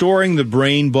restoring the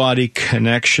brain-body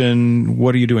connection,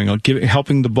 what are you doing?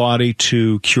 Helping the body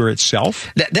to cure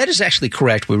itself? That is actually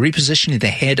correct. We're repositioning the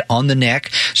head on the neck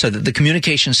so that the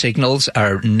communication signals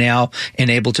are now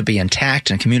enabled to be intact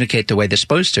and communicate the way they're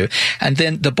supposed to. And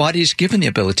then the body is given the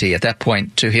ability at that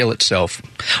point to heal itself,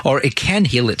 or it can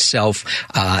heal itself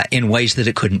in ways that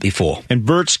it couldn't before. And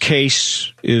Bert's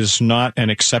case is not an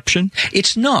exception?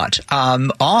 It's not.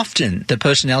 Often the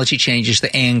personality changes,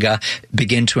 the anger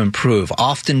begin to improve.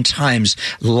 Oftentimes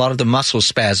a lot of the muscle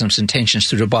spasms and tensions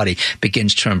through the body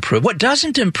begins to improve. What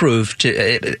doesn't improve,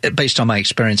 based on my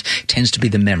experience, tends to be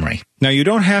the memory. Now, you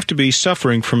don't have to be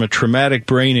suffering from a traumatic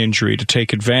brain injury to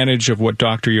take advantage of what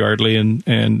Dr. Yardley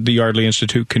and the Yardley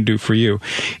Institute can do for you.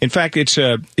 In fact, it's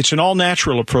an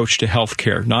all-natural approach to health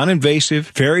care. Non-invasive,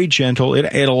 very gentle.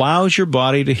 It allows your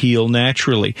body to heal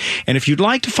naturally. And if you'd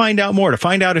like to find out more, to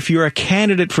find out if you're a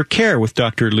candidate for care with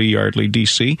Dr. Lee Yardley,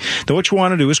 D.C., then what you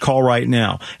want to do is call right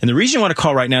now. And the reason you want to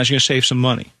call right now is you're going to save some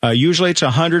money. Usually it's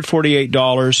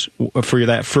 $148 for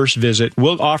that first visit.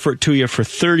 We'll offer it to you for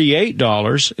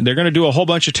 $38. They're going to do a whole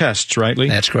bunch of tests, right, Lee?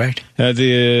 That's correct.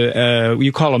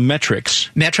 You call them metrics.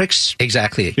 Metrics,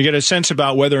 exactly. You get a sense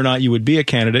about whether or not you would be a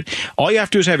candidate. All you have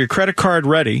to do is have your credit card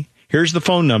ready. Here's the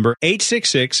phone number,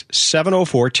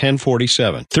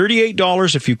 866-704-1047.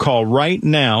 $38 if you call right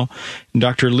now,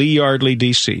 Dr. Lee Yardley,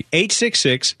 D.C.,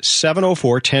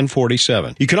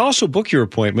 866-704-1047. You can also book your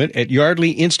appointment at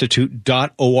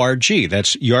yardleyinstitute.org.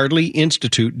 That's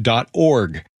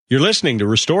yardleyinstitute.org. You're listening to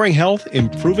Restoring Health,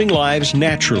 Improving Lives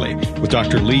Naturally with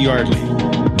Dr. Lee Yardley.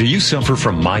 Do you suffer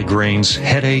from migraines,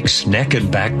 headaches, neck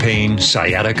and back pain,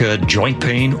 sciatica, joint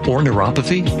pain, or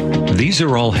neuropathy? These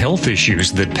are all health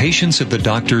issues that patients of the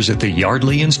doctors at the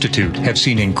Yardley Institute have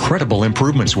seen incredible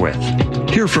improvements with.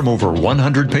 Hear from over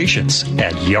 100 patients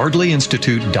at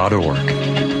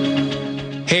yardleyinstitute.org.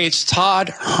 Hey, it's Todd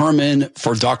Herman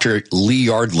for Dr. Lee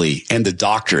Yardley and the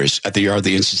doctors at the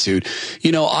Yardley Institute.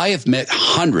 You know, I have met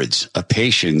hundreds of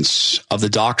patients of the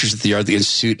doctors at the Yardley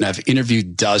Institute, and I've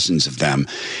interviewed dozens of them.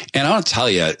 And I want to tell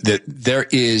you that there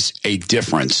is a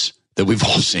difference that we've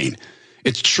all seen.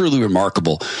 It's truly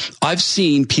remarkable. I've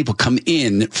seen people come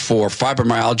in for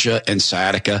fibromyalgia and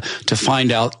sciatica to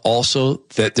find out also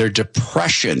that their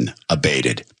depression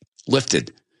abated,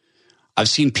 lifted. I've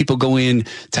seen people go in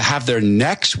to have their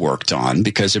necks worked on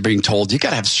because they're being told, you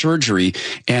got to have surgery.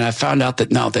 And I found out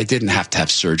that, no, they didn't have to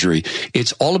have surgery.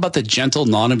 It's all about the gentle,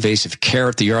 non-invasive care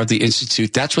at the Yardley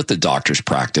Institute. That's what the doctors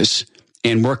practice,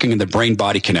 and working in the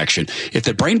brain-body connection. If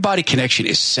the brain-body connection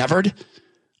is severed,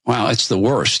 well, it's the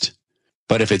worst.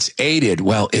 But if it's aided,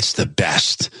 well, it's the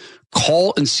best.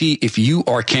 Call and see if you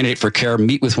are a candidate for care.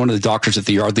 Meet with one of the doctors at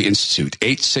the Yardley Institute.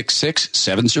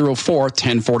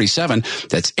 866-704-1047.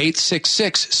 That's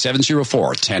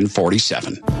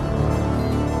 866-704-1047.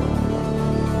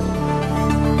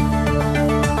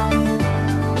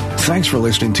 Thanks for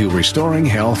listening to Restoring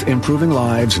Health, Improving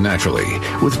Lives Naturally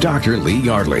with Dr. Lee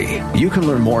Yardley. You can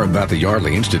learn more about the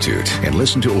Yardley Institute and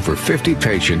listen to over 50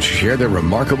 patients share their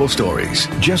remarkable stories.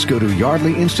 Just go to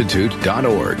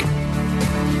yardleyinstitute.org.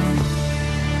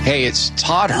 Hey, it's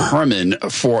Todd Herman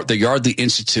for the Yardley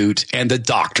Institute and the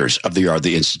doctors of the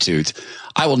Yardley Institute.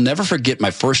 I will never forget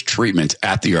my first treatment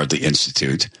at the Yardley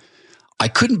Institute. I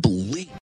couldn't believe